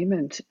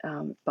agreement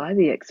by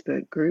the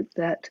expert group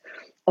that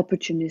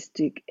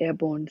opportunistic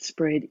airborne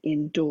spread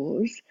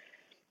indoors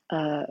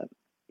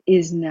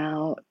is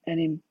now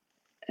an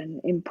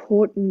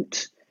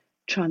important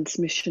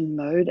transmission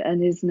mode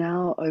and is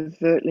now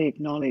overtly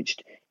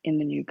acknowledged in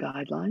the new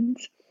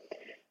guidelines.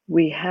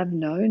 We have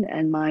known,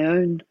 and my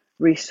own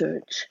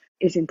research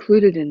is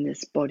included in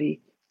this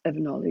body of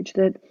knowledge,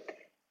 that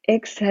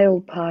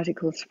exhaled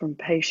particles from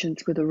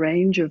patients with a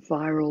range of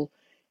viral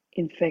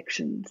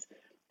infections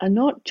are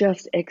not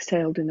just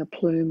exhaled in a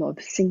plume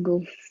of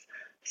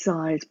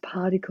single-size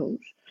particles.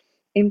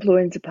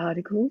 Influenza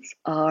particles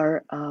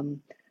are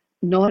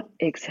not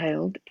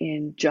exhaled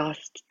in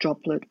just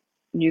droplet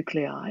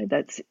nuclei,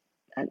 that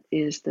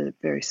is the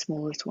very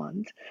smallest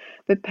ones,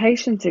 but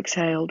patients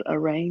exhaled a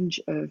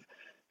range of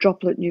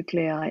droplet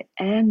nuclei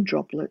and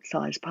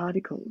droplet-sized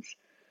particles.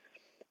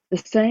 The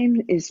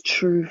same is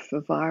true for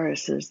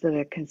viruses that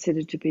are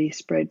considered to be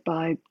spread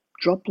by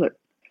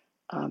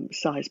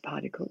droplet-sized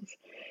particles,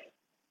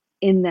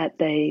 in that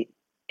they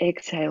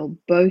exhale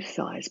both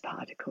size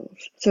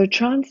particles. So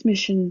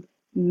transmission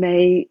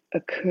may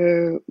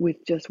occur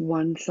with just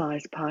one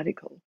size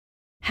particle.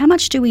 How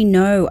much do we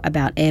know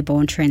about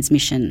airborne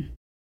transmission?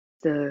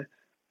 The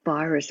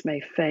virus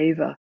may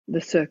favour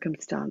the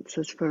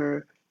circumstances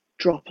for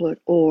droplet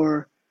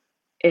or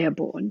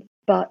airborne,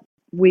 but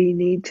we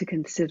need to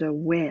consider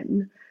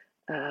when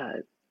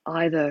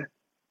either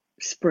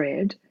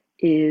spread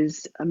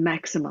is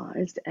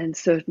maximised, and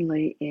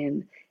certainly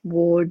in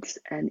wards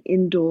and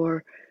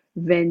indoor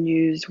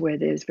venues where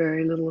there's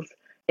very little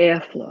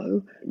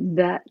airflow,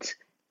 that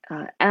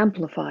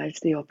amplifies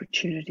the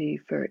opportunity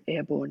for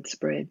airborne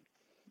spread.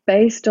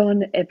 Based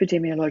on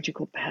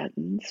epidemiological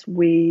patterns,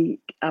 we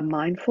are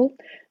mindful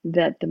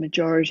that the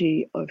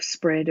majority of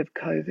spread of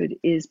COVID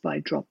is by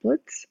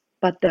droplets,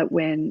 but that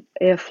when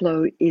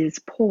airflow is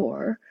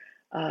poor,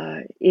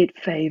 it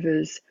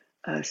favours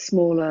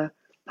smaller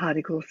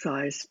particle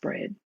size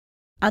spread.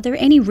 Are there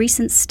any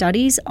recent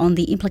studies on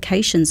the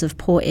implications of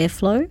poor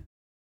airflow?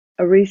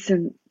 A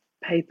recent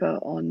paper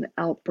on the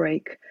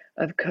outbreak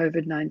of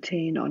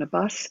COVID-19 on a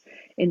bus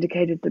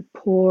indicated that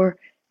poor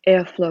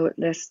airflow at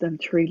less than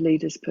 3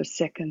 litres per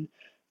second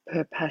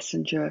per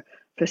passenger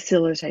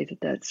facilitated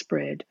that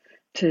spread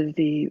to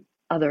the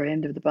other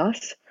end of the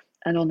bus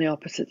and on the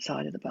opposite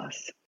side of the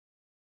bus.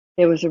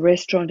 There was a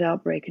restaurant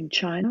outbreak in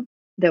China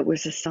that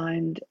was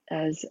assigned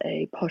as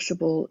a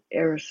possible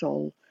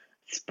aerosol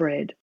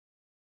spread,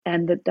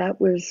 and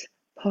that was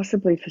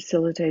possibly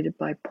facilitated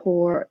by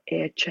poor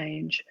air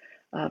change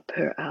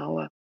per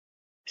hour.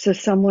 So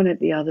someone at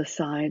the other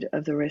side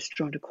of the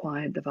restaurant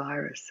acquired the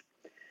virus.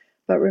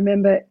 But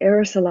remember,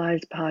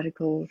 aerosolized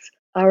particles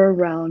are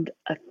around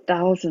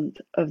 1,000th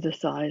of the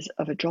size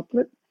of a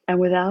droplet, and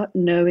without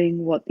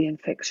knowing what the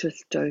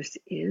infectious dose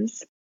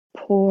is,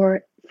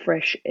 poor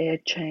fresh air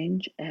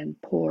change and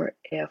poor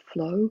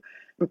airflow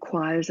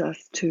requires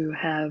us to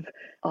have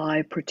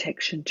eye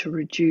protection to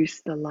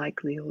reduce the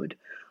likelihood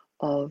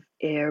of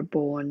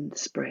airborne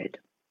spread.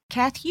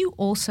 Cath, you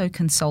also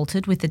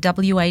consulted with the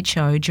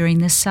WHO during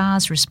the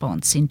SARS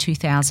response in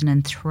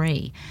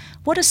 2003.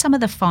 What are some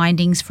of the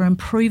findings for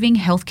improving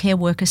healthcare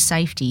worker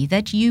safety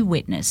that you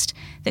witnessed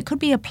that could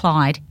be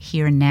applied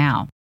here and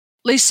now?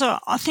 Lisa,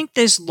 I think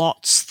there's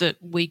lots that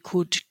we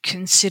could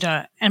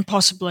consider and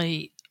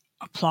possibly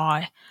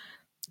apply.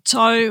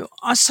 So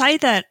I say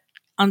that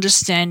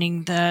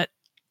understanding that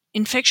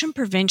infection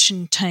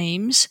prevention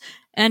teams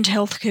and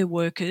healthcare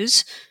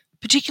workers,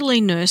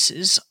 particularly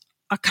nurses,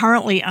 are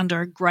currently under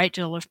a great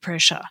deal of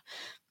pressure.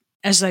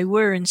 As they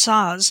were in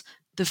SARS,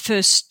 the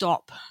first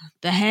stop,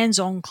 the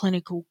hands-on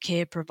clinical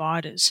care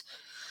providers.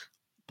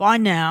 By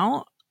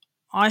now,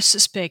 I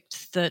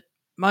suspect that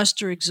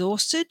most are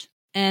exhausted,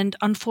 and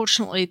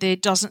unfortunately, there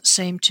doesn't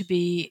seem to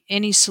be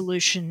any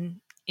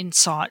solution in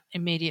sight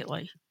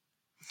immediately.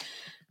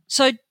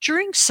 So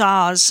during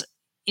SARS,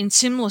 in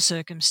similar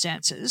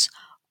circumstances,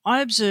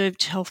 I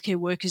observed healthcare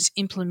workers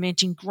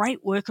implementing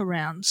great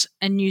workarounds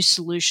and new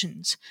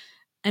solutions,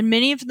 and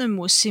many of them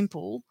were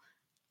simple,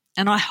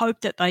 and I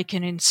hope that they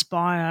can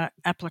inspire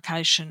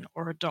application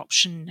or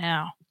adoption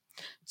now.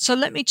 So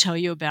let me tell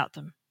you about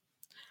them.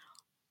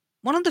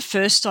 One of the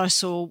first I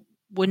saw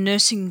were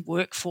nursing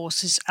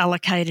workforces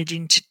allocated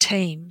into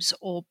teams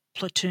or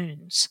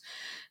platoons.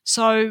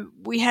 So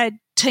we had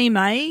Team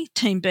A,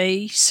 Team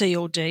B, C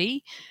or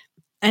D,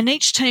 and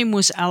each team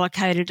was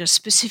allocated a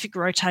specific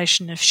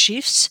rotation of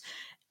shifts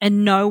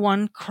and no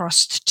one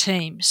crossed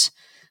teams.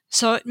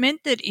 So it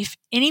meant that if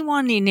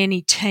anyone in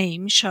any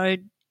team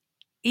showed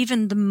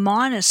even the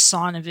minus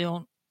sign of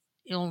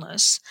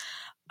illness,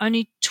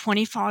 only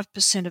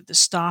 25% of the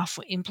staff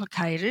were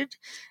implicated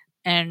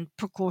and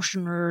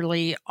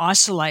precautionarily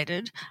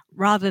isolated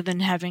rather than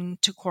having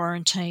to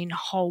quarantine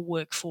whole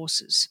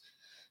workforces.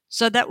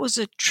 So that was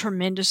a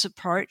tremendous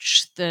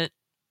approach that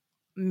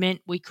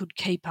meant we could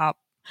keep up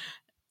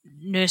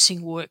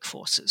nursing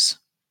workforces.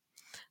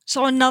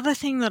 So another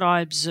thing that I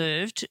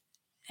observed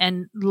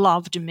and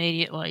loved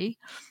immediately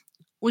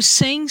was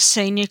seeing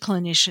senior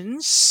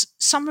clinicians,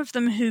 some of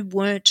them who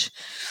weren't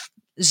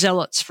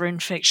zealots for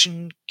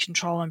infection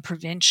control and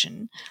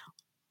prevention,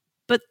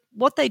 but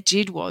what they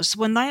did was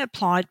when they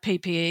applied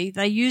PPE,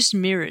 they used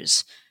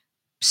mirrors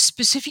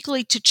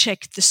specifically to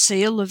check the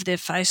seal of their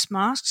face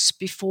masks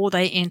before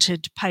they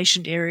entered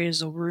patient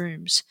areas or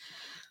rooms.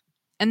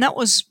 And that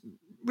was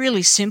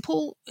really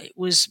simple, it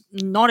was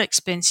not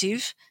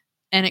expensive,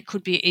 and it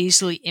could be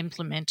easily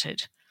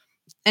implemented.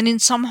 And in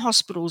some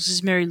hospitals,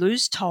 as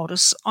Marylouise told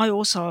us, I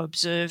also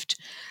observed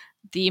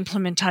the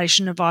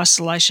implementation of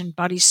isolation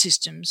buddy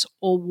systems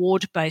or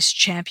ward-based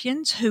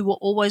champions who were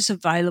always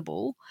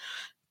available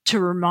to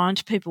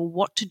remind people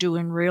what to do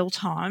in real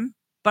time,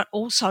 but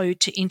also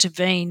to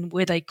intervene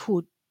where they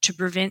could to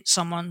prevent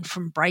someone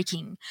from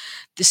breaking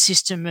the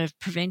system of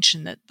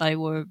prevention that they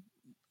were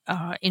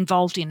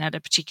involved in at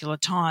a particular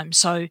time.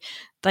 So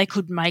they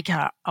could make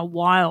a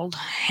wild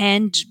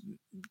hand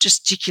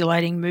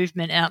gesticulating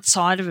movement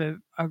outside of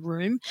a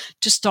room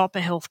to stop a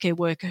healthcare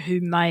worker who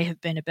may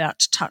have been about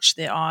to touch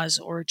their eyes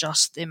or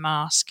adjust their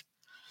mask.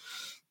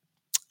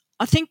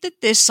 I think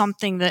that there's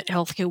something that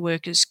healthcare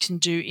workers can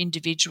do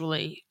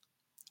individually,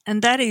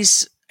 and that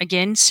is,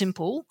 again,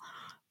 simple.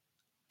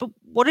 But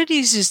what it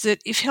is that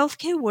if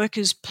healthcare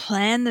workers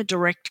plan the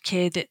direct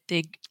care that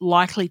they're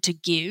likely to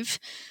give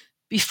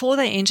before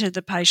they enter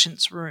the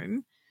patient's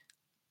room,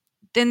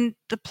 then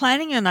the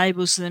planning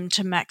enables them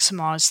to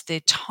maximise their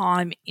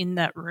time in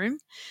that room.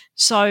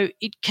 So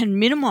it can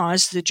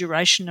minimise the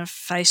duration of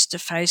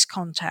face-to-face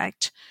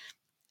contact,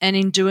 and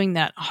in doing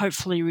that,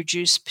 hopefully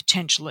reduce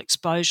potential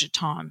exposure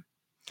time.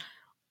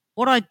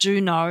 What I do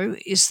know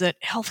is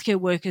that healthcare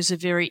workers are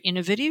very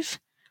innovative,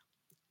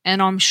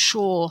 and I'm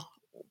sure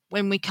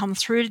when we come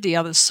through to the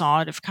other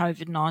side of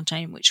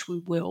COVID-19, which we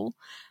will,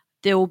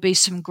 there will be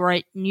some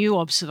great new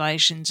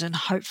observations and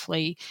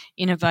hopefully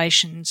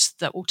innovations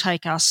that will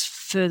take us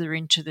further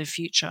into the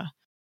future.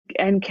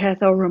 And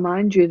Cath, I'll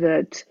remind you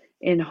that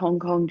in Hong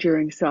Kong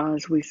during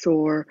SARS, we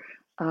saw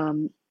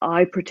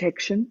eye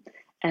protection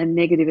and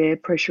negative air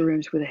pressure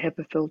rooms with a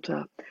HEPA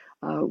filter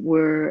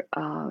were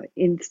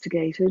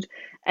instigated.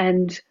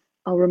 And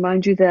I'll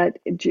remind you that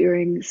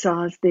during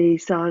SARS, the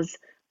SARS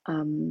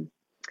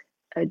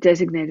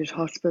designated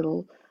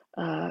hospital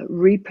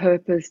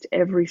repurposed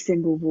every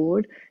single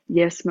ward.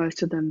 Yes,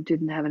 most of them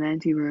didn't have an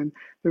anteroom,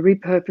 but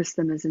repurposed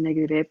them as a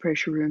negative air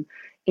pressure room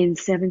in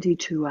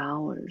 72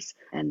 hours.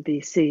 And the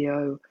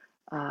CEO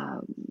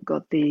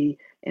got the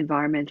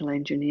environmental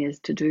engineers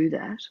to do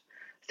that.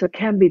 So it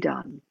can be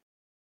done.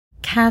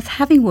 Cath,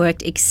 having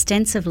worked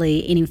extensively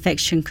in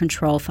infection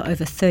control for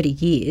over 30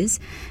 years,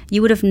 you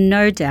would have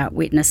no doubt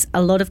witnessed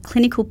a lot of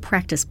clinical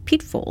practice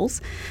pitfalls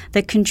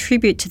that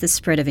contribute to the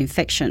spread of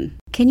infection.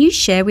 Can you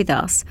share with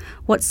us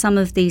what some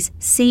of these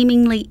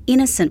seemingly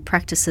innocent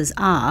practices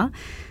are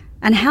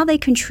and how they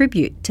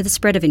contribute to the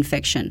spread of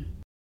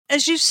infection?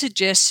 As you've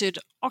suggested,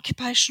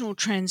 occupational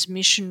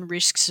transmission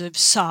risks of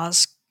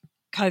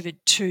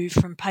SARS-CoV-2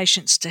 from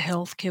patients to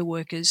healthcare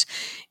workers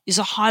is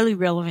a highly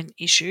relevant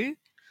issue.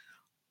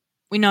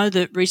 We know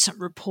that recent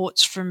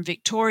reports from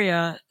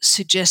Victoria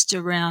suggest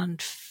around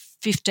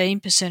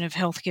 15% of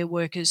healthcare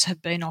workers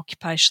have been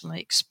occupationally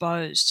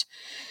exposed.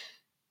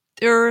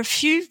 There are a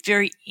few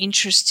very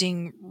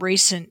interesting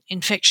recent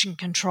infection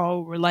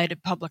control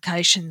related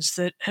publications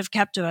that have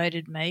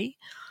captivated me.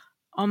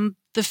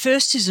 The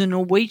first is a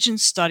Norwegian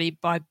study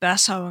by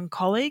Basso and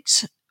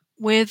colleagues,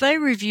 where they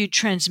reviewed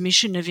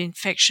transmission of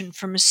infection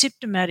from a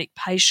symptomatic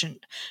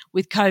patient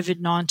with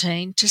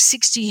COVID-19 to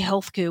 60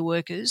 healthcare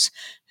workers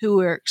who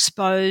were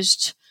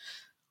exposed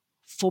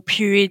for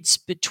periods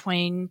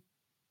between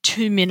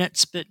 2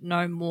 minutes but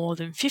no more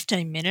than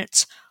 15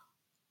 minutes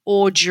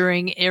or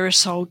during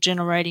aerosol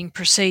generating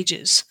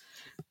procedures.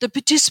 The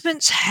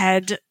participants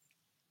had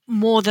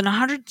more than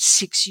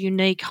 106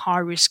 unique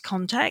high-risk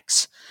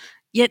contacts,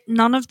 yet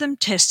none of them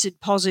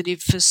tested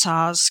positive for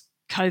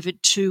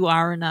SARS-CoV-2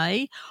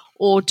 RNA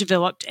or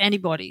developed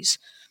antibodies.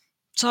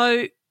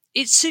 So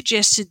it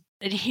suggested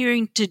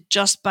adhering to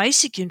just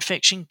basic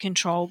infection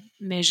control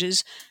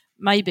measures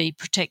may be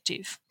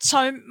protective.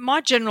 So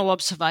my general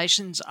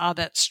observations are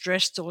that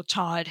stressed or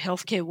tired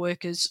healthcare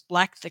workers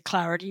lack the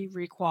clarity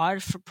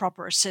required for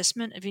proper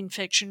assessment of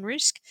infection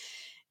risk.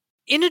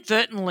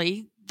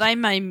 Inadvertently, they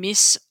may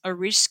miss a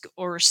risk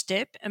or a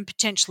step and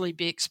potentially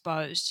be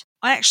exposed.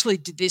 I actually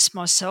did this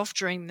myself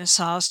during the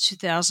SARS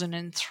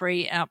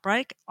 2003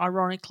 outbreak,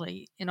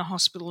 ironically, in a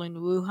hospital in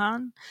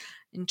Wuhan,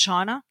 in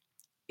China.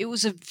 It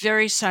was a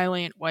very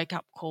salient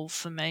wake-up call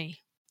for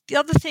me. The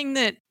other thing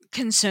that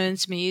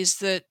concerns me is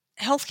that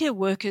healthcare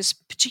workers,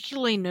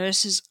 particularly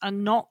nurses, are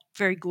not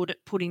very good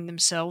at putting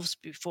themselves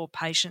before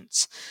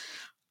patients.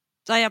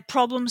 They are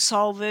problem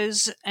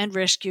solvers and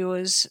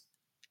rescuers,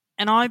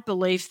 and I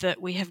believe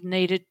that we have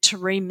needed to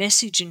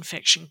re-message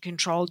infection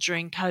control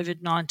during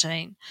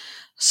COVID-19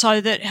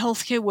 so that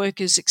healthcare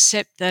workers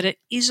accept that it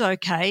is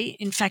okay,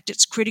 in fact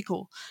it's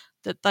critical,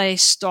 that they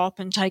stop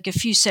and take a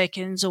few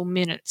seconds or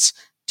minutes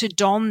to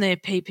don their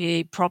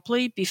PPE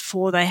properly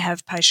before they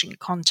have patient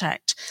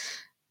contact,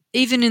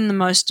 even in the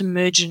most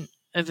emergent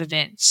of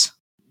events.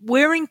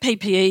 Wearing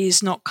PPE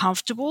is not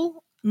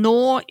comfortable,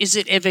 nor is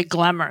it ever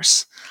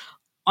glamorous.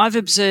 I've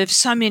observed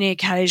so many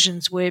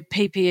occasions where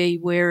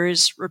PPE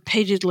wearers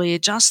repeatedly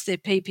adjust their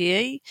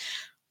PPE,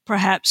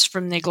 perhaps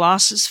from their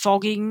glasses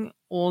fogging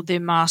or their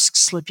mask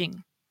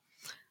slipping.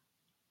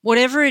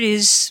 Whatever it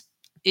is,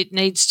 it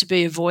needs to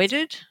be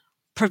avoided,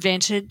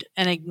 prevented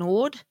and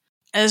ignored,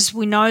 as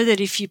we know that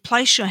if you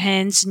place your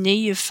hands near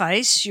your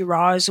face, your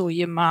eyes or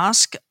your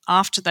mask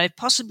after they've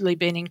possibly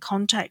been in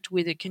contact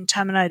with a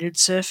contaminated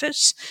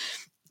surface,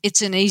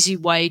 it's an easy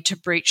way to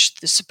breach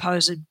the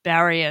supposed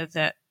barrier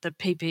that the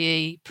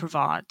PPE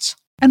provides.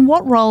 And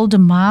what role do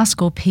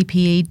mask or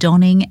PPE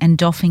donning and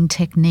doffing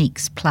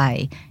techniques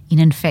play in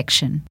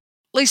infection?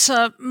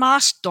 Lisa,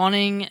 mask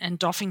donning and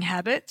doffing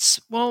habits,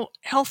 well,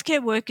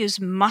 healthcare workers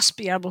must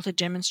be able to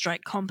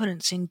demonstrate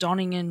competence in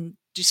donning and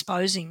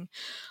disposing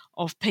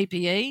of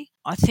PPE.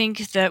 I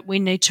think that we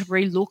need to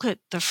relook at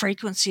the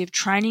frequency of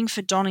training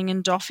for donning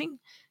and doffing.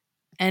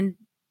 And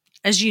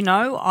as you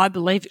know, I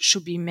believe it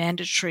should be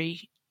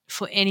mandatory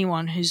for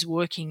anyone who's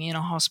working in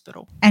a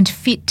hospital. And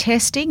fit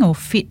testing or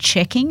fit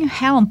checking,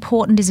 how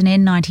important is an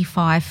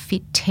N95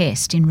 fit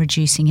test in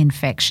reducing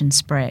infection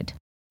spread?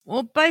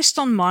 Well, based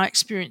on my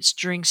experience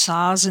during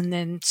SARS and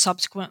then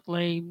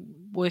subsequently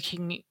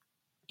working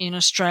in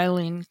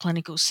Australian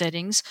clinical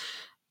settings,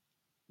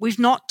 we've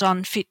not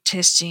done fit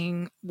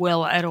testing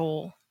well at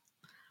all.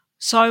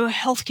 So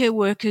healthcare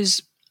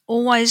workers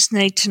always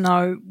need to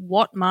know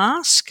what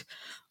mask,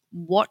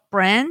 what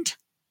brand,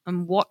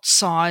 and what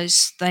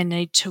size they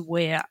need to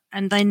wear.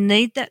 And they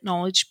need that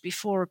knowledge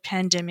before a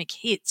pandemic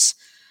hits.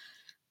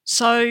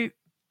 So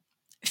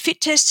fit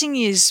testing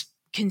is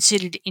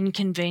considered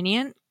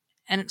inconvenient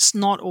and it's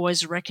not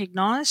always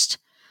recognised.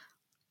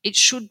 It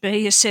should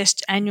be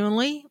assessed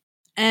annually.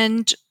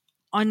 And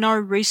I know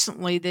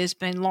recently there's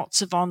been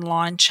lots of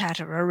online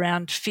chatter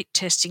around fit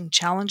testing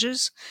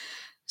challenges.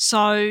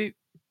 So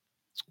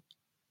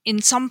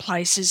in some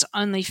places,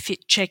 only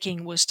fit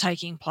checking was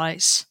taking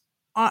place.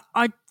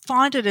 I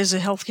find it as a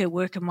healthcare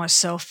worker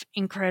myself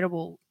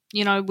incredible.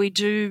 You know, we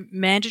do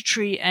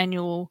mandatory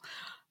annual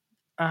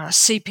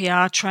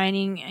CPR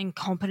training and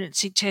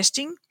competency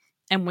testing,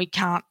 and we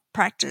can't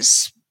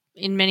practice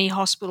in many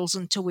hospitals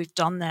until we've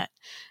done that.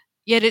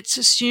 Yet it's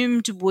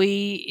assumed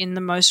we, in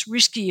the most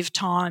risky of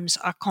times,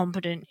 are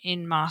competent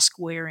in mask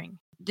wearing.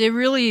 There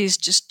really is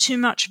just too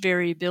much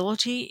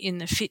variability in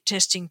the fit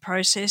testing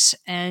process,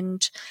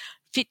 and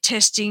fit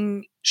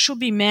testing should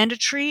be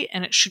mandatory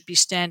and it should be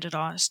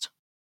standardised.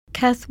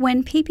 Cath,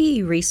 when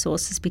PPE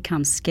resources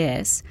become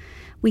scarce,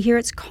 we hear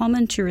it's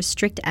common to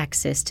restrict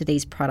access to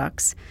these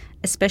products,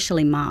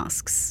 especially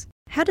masks.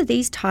 How do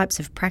these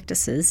types of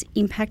practices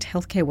impact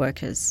healthcare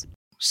workers?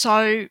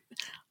 So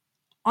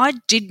I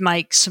did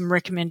make some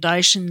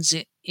recommendations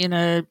in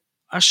a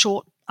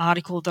short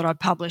article that I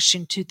published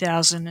in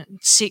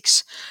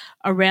 2006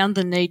 around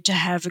the need to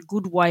have a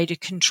good way to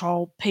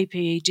control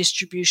PPE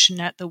distribution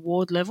at the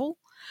ward level.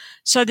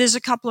 So there's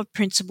a couple of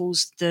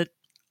principles that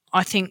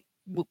I think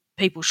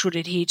people should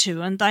adhere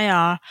to, and they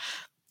are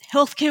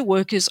healthcare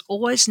workers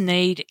always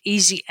need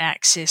easy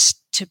access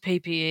to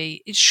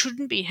PPE. It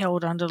shouldn't be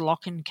held under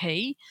lock and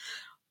key,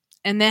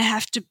 and there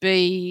have to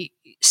be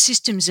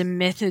systems and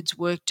methods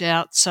worked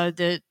out so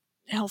that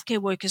healthcare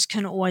workers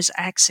can always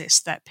access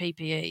that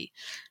PPE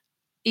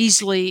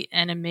easily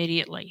and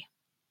immediately.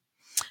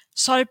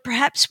 So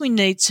perhaps we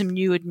need some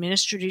new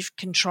administrative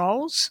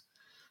controls,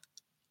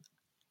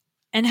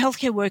 and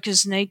healthcare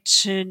workers need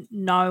to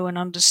know and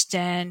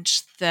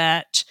understand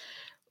that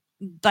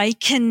they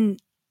can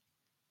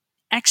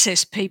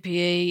access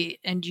PPE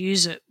and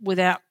use it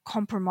without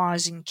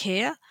compromising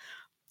care,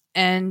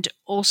 and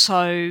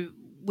also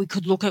we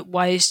could look at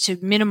ways to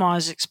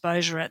minimise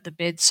exposure at the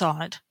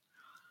bedside.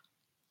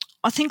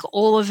 I think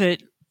all of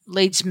it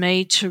leads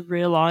me to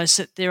realise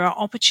that there are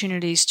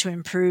opportunities to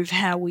improve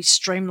how we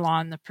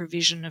streamline the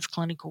provision of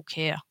clinical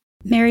care.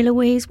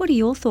 Marylouise, what are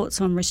your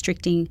thoughts on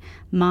restricting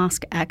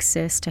mask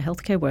access to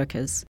healthcare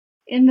workers?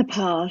 In the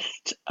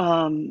past,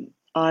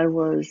 I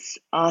was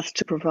asked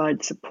to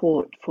provide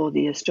support for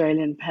the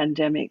Australian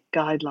pandemic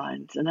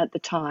guidelines, and at the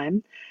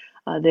time,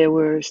 there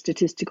were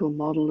statistical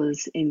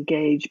modelers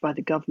engaged by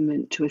the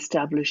government to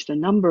establish the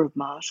number of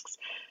masks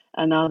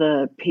and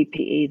other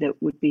PPE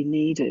that would be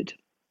needed.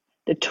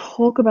 The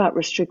talk about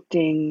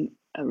restricting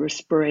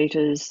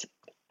respirators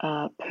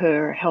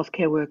per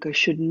healthcare worker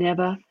should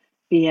never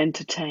be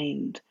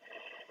entertained.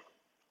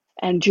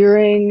 And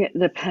during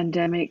the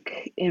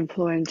pandemic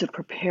influenza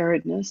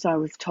preparedness, I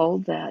was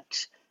told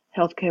that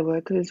healthcare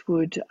workers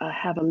would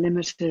have a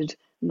limited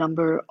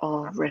number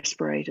of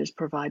respirators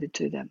provided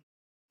to them.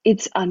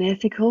 It's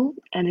unethical,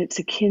 and it's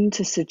akin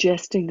to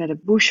suggesting that a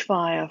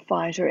bushfire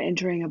fighter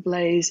entering a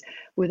blaze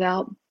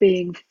without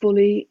being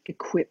fully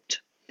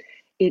equipped.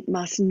 It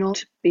must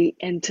not be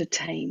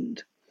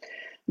entertained.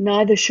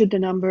 Neither should the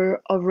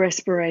number of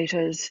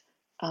respirators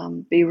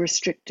be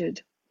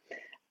restricted.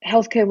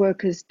 Healthcare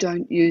workers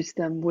don't use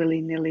them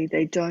willy-nilly.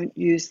 They don't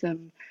use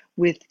them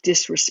with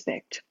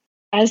disrespect.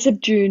 As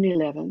of June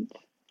 11th,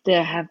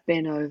 there have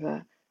been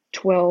over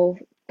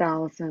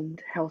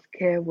 12,000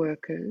 healthcare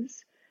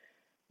workers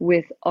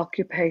with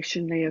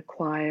occupationally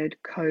acquired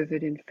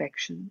COVID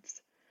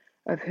infections,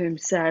 of whom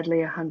sadly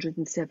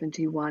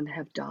 171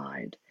 have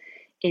died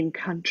in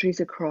countries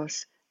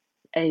across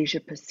Asia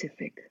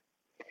Pacific.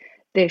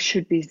 There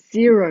should be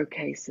 0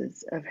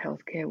 cases of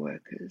healthcare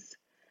workers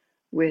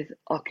with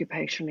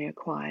occupationally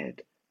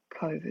acquired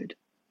COVID.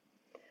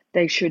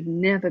 They should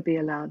never be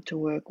allowed to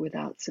work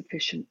without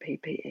sufficient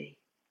PPE.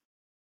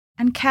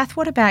 And Cath,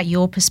 what about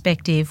your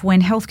perspective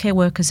when healthcare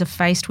workers are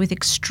faced with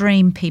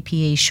extreme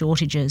PPE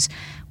shortages?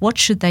 What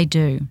should they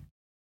do?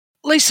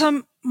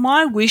 Lisa,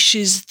 my wish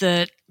is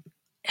that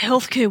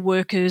healthcare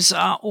workers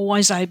are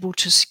always able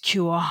to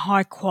secure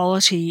high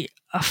quality,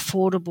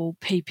 affordable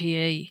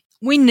PPE.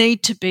 We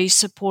need to be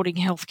supporting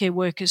healthcare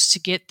workers to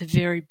get the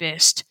very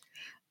best,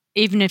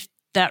 even if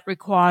that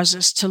requires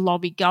us to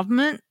lobby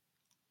government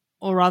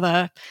or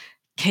other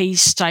key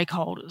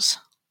stakeholders,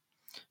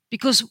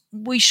 because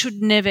we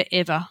should never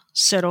ever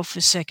settle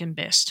for second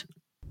best.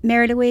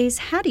 Marylouise,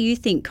 how do you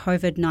think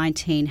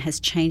COVID-19 has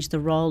changed the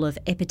role of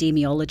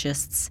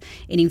epidemiologists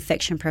in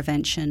infection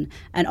prevention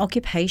and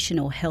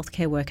occupational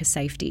healthcare worker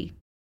safety?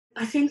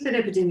 I think that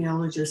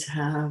epidemiologists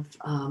have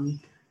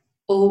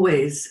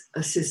always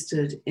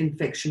assisted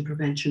infection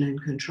prevention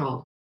and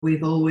control.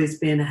 We've always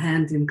been a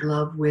hand in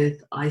glove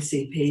with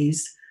ICPs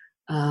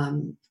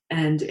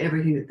and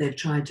everything that they've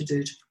tried to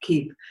do to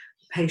keep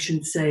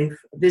patients safe,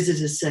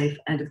 visitors safe,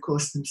 and of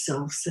course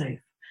themselves safe.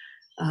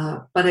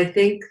 But I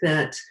think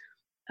that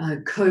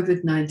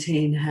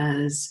COVID-19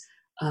 has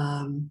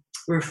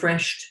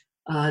refreshed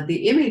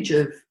the image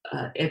of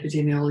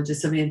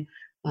epidemiologists. I mean,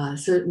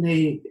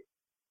 certainly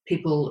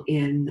people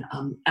in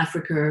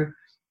Africa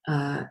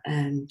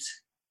and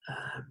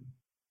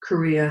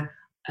Korea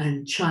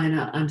and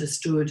China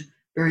understood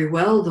very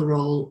well the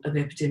role of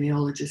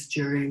epidemiologists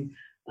during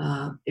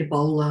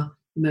Ebola,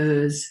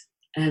 MERS,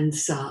 and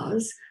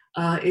SARS.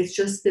 It's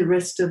just the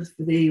rest of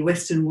the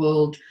Western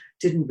world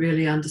didn't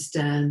really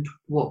understand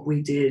what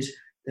we did.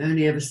 They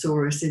only ever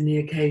saw us in the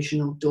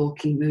occasional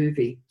dorky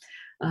movie.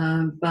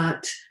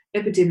 But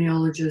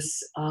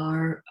epidemiologists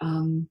are,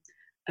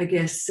 I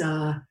guess,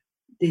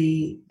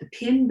 the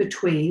pin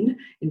between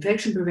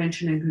infection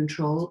prevention and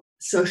control,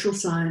 social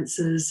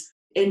sciences,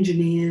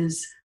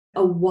 engineers,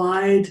 a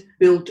wide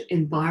built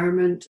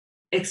environment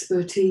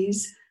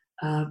expertise,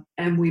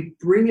 and we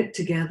bring it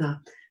together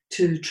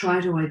to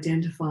try to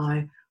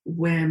identify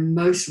where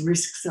most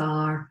risks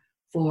are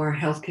for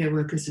healthcare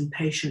workers and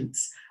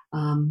patients,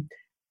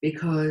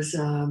 because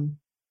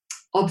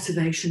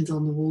observations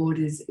on the ward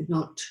is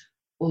not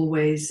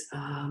always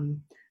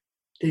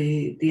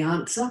the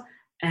answer,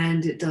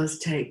 and it does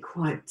take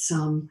quite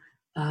some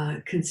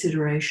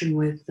consideration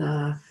with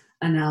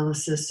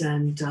analysis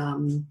and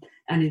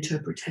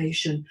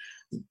interpretation.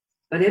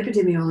 But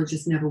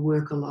epidemiologists never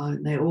work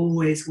alone. They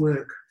always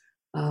work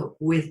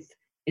with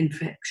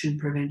infection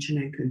prevention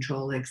and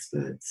control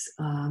experts.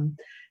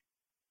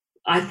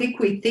 I think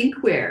we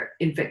think we're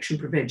infection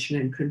prevention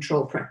and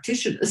control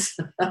practitioners,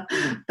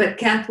 but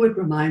Cath would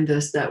remind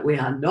us that we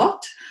are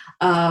not,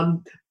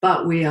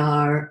 but we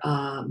are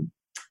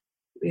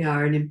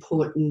an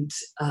important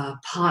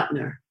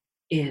partner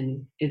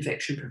in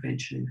infection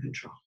prevention and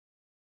control.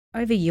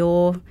 Over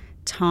your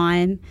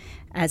time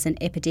as an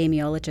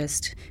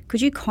epidemiologist,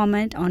 could you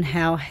comment on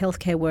how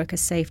healthcare worker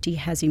safety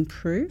has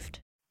improved?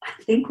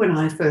 I think when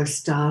I first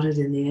started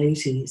in the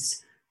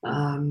 80s,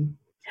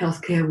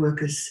 healthcare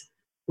workers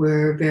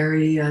were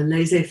very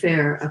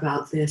laissez-faire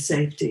about their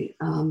safety,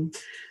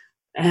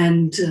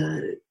 and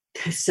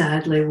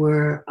sadly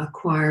were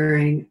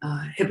acquiring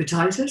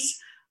hepatitis,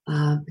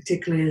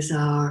 particularly as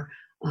our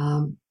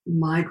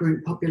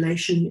migrant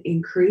population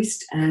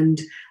increased,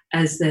 and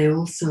as they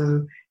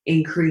also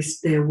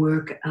increased their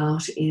work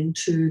out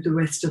into the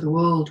rest of the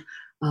world,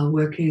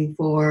 working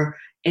for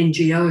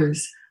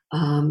NGOs,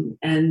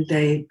 and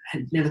they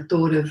had never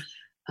thought of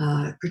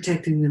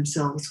protecting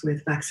themselves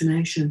with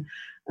vaccination.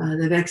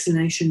 The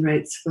vaccination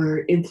rates for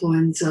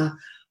influenza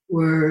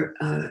were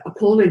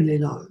appallingly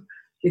low,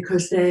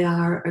 because they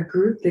are a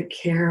group that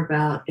care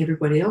about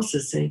everybody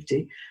else's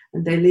safety,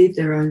 and they leave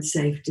their own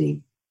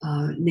safety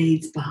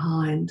needs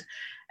behind.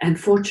 And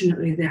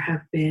fortunately, there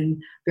have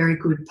been very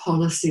good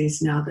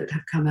policies now that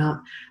have come out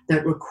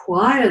that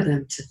require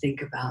them to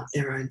think about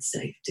their own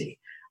safety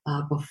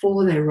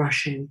before they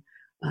rush in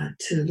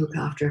to look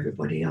after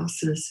everybody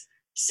else's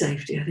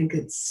safety. I think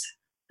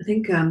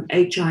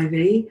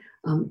HIV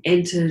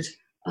entered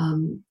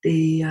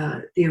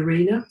the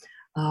arena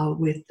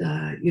with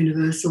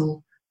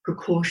universal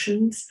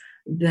precautions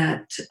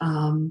that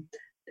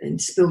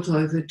and spilt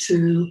over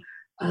to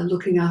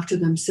looking after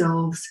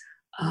themselves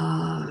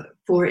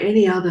for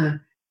any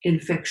other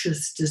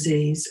infectious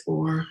disease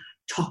or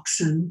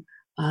toxin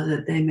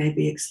that they may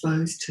be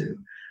exposed to.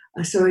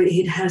 So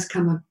it has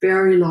come a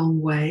very long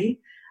way,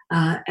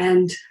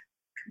 and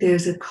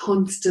there's a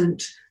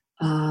constant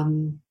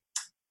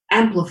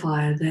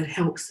amplifier that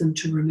helps them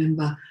to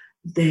remember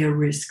their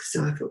risk.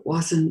 So if it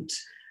wasn't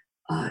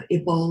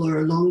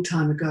Ebola a long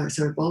time ago,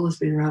 so Ebola's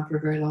been around for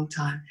a very long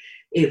time,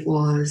 it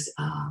was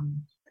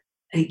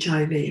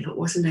HIV. If it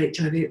wasn't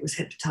HIV, it was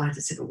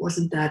hepatitis. If it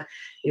wasn't that,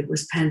 it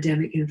was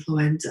pandemic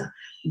influenza.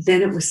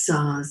 Then it was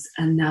SARS,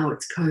 and now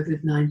it's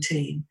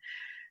COVID-19.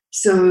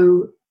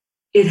 So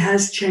it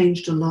has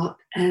changed a lot,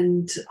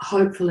 and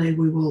hopefully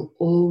we will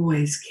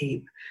always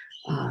keep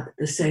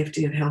the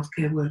safety of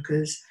healthcare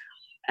workers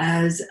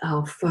as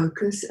our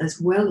focus,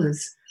 as well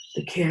as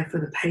the care for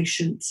the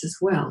patients as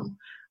well.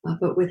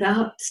 But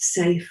without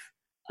safe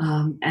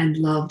and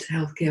loved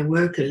healthcare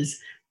workers,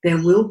 there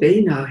will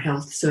be no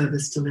health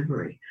service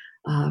delivery,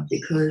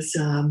 because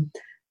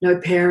no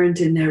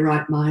parent in their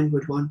right mind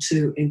would want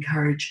to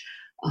encourage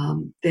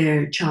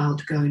their child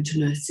to go into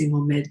nursing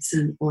or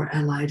medicine or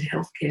allied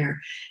healthcare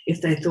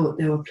if they thought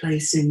they were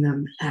placing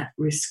them at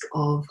risk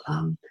of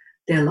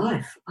their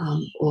life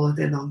or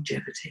their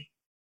longevity.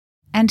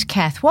 And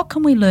Cath, what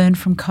can we learn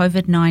from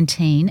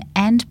COVID-19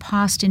 and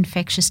past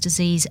infectious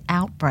disease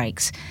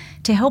outbreaks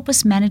to help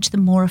us manage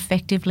them more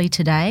effectively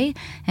today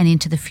and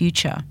into the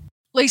future?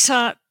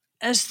 Lisa,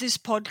 as this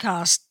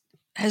podcast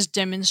has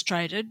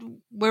demonstrated,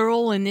 we're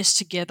all in this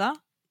together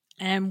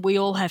and we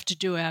all have to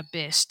do our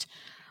best.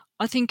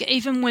 I think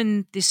even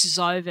when this is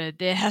over,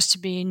 there has to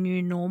be a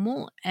new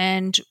normal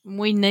and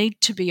we need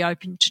to be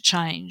open to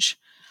change.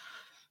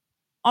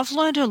 I've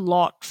learned a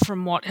lot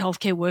from what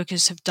healthcare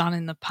workers have done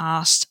in the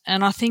past,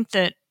 and I think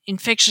that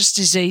infectious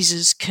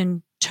diseases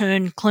can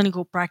turn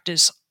clinical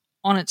practice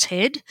on its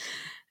head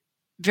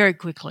very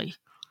quickly.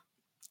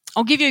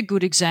 I'll give you a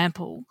good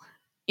example.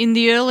 In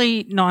the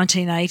early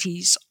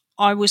 1980s,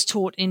 I was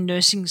taught in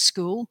nursing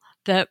school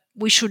that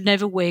we should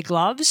never wear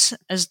gloves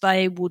as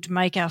they would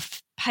make our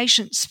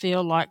patients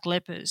feel like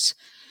lepers.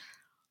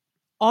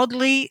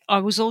 Oddly, I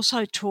was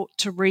also taught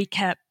to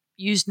recap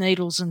used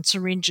needles and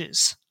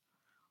syringes.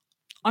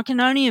 I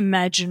can only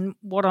imagine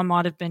what I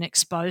might have been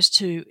exposed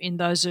to in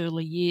those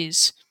early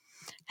years.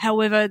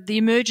 However, the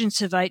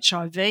emergence of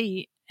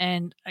HIV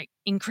and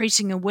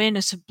increasing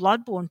awareness of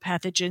bloodborne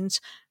pathogens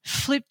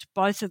flipped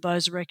both of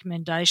those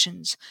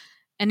recommendations,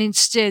 and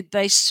instead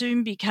they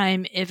soon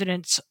became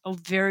evidence of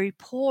very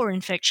poor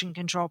infection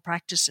control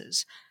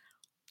practices.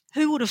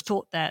 Who would have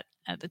thought that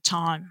at the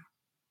time?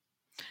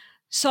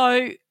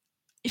 So,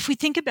 if we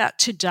think about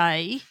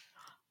today,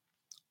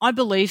 I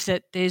believe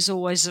that there's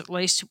always at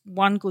least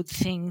one good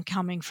thing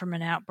coming from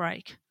an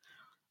outbreak,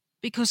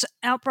 because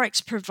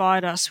outbreaks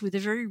provide us with a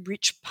very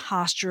rich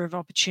pasture of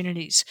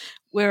opportunities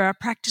where our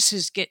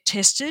practices get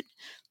tested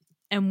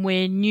and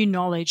where new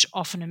knowledge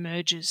often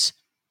emerges.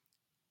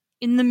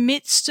 In the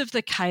midst of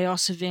the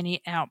chaos of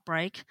any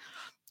outbreak,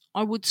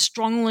 I would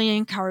strongly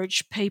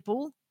encourage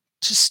people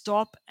to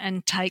stop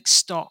and take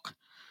stock,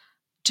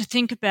 to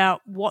think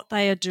about what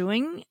they are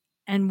doing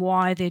and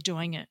why they're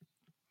doing it.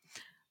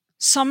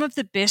 Some of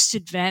the best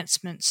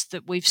advancements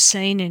that we've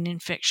seen in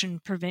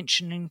infection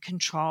prevention and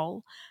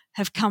control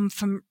have come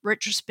from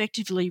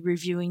retrospectively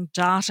reviewing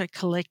data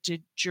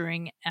collected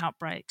during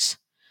outbreaks.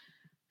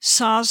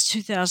 SARS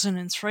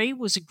 2003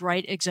 was a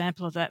great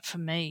example of that for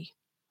me.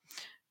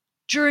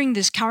 During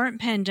this current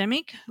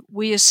pandemic,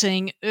 we are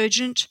seeing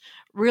urgent,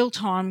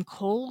 real-time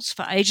calls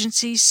for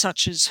agencies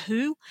such as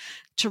WHO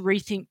to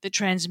rethink the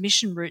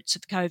transmission routes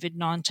of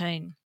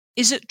COVID-19.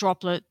 Is it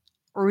droplet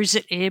or is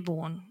it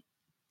airborne?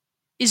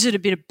 Is it a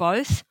bit of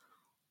both,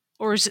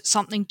 or is it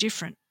something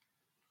different?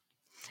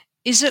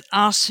 Is it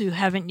us who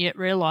haven't yet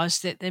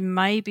realised that there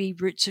may be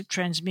routes of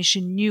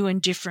transmission new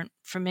and different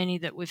from any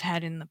that we've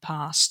had in the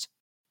past?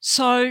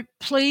 So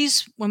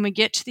please, when we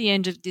get to the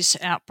end of this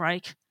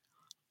outbreak,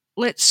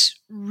 let's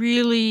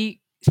really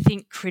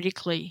think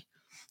critically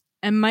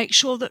and make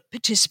sure that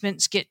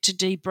participants get to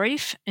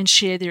debrief and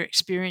share their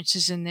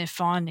experiences and their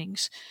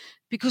findings,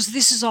 because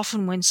this is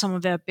often when some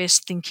of our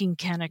best thinking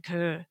can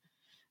occur.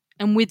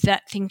 And with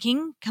that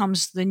thinking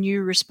comes the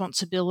new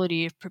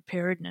responsibility of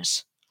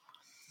preparedness.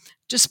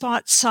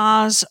 Despite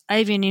SARS,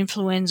 avian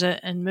influenza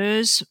and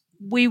MERS,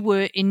 we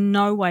were in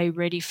no way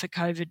ready for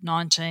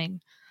COVID-19.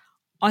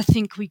 I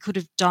think we could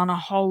have done a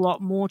whole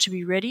lot more to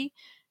be ready,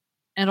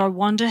 and I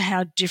wonder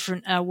how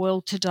different our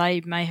world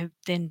today may have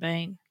then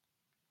been.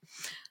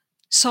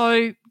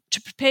 So,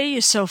 to prepare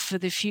yourself for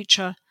the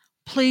future,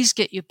 please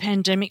get your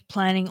pandemic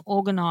planning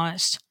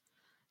organised.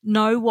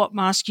 Know what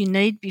mask you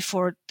need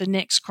before the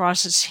next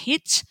crisis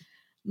hits,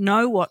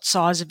 know what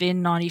size of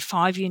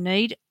N95 you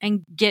need,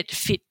 and get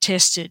fit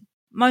tested.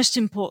 Most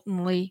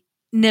importantly,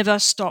 never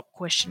stop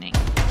questioning.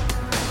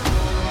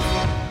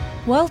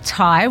 Well,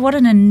 Tai, what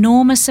an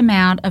enormous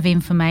amount of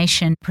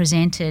information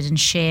presented and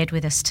shared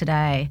with us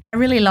today. I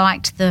really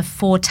liked the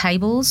 4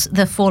 tables,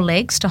 the 4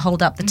 legs to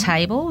hold up the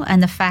table,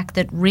 and the fact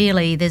that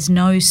really there's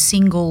no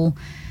single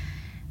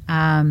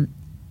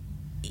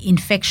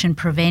infection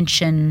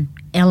prevention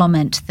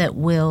element that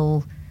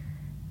will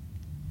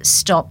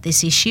stop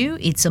this issue.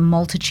 It's a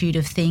multitude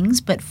of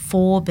things, but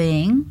 4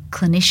 being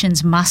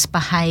clinicians must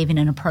behave in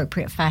an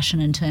appropriate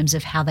fashion in terms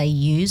of how they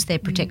use their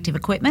protective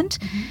equipment.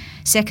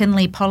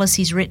 Secondly,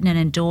 policies written and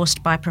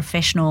endorsed by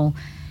professional,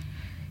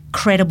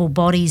 credible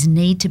bodies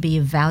need to be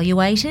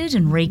evaluated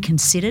and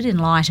reconsidered in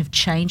light of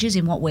changes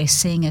in what we're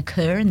seeing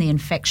occur in the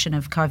infection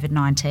of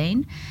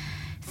COVID-19.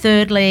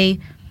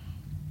 Thirdly,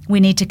 we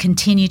need to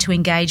continue to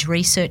engage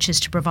researchers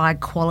to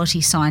provide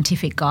quality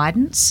scientific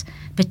guidance,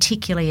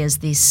 particularly as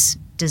this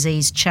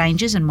disease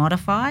changes and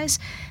modifies.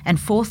 And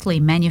fourthly,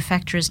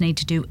 manufacturers need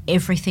to do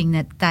everything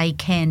that they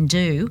can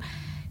do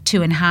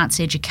to enhance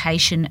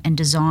education and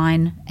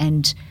design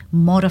and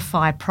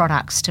modify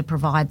products to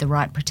provide the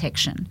right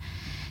protection.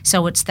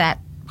 So it's that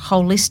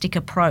holistic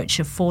approach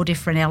of 4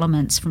 different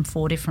elements from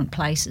 4 different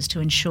places to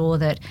ensure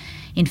that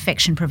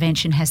infection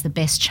prevention has the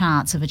best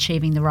chance of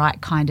achieving the right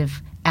kind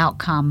of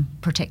outcome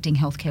protecting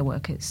healthcare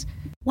workers.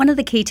 One of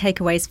the key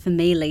takeaways for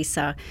me,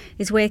 Lisa,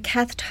 is where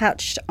Cath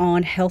touched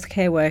on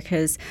healthcare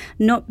workers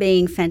not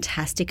being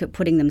fantastic at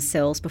putting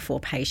themselves before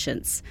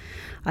patients.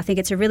 I think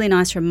it's a really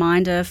nice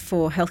reminder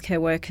for healthcare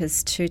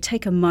workers to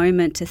take a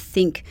moment to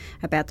think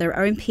about their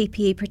own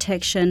PPE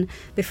protection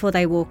before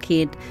they walk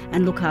in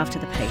and look after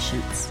the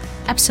patients.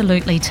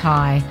 Absolutely,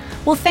 Tai.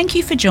 Well, thank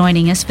you for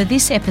joining us for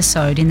this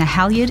episode in the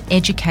Halyard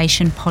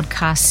Education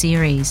podcast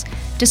series,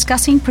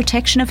 discussing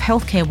protection of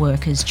healthcare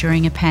workers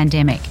during a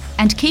pandemic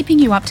and keeping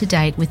you up to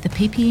date with the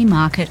PPE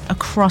market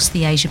across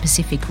the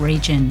Asia-Pacific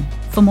region.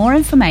 For more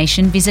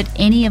information, visit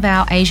any of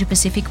our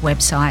Asia-Pacific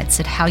websites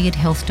at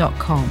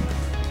halyardhealth.com.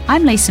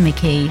 I'm Lisa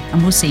McKee,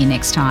 and we'll see you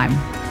next time.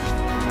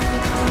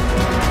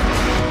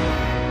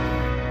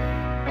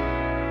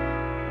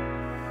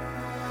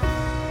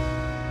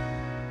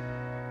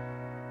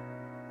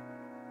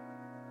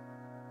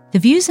 The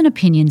views and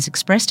opinions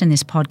expressed in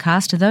this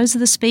podcast are those of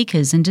the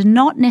speakers and do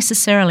not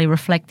necessarily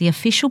reflect the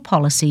official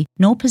policy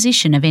nor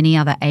position of any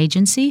other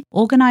agency,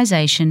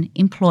 organisation,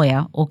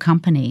 employer or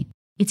company.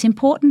 It's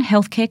important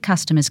healthcare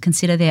customers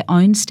consider their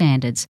own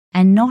standards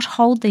and not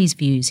hold these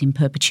views in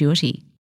perpetuity.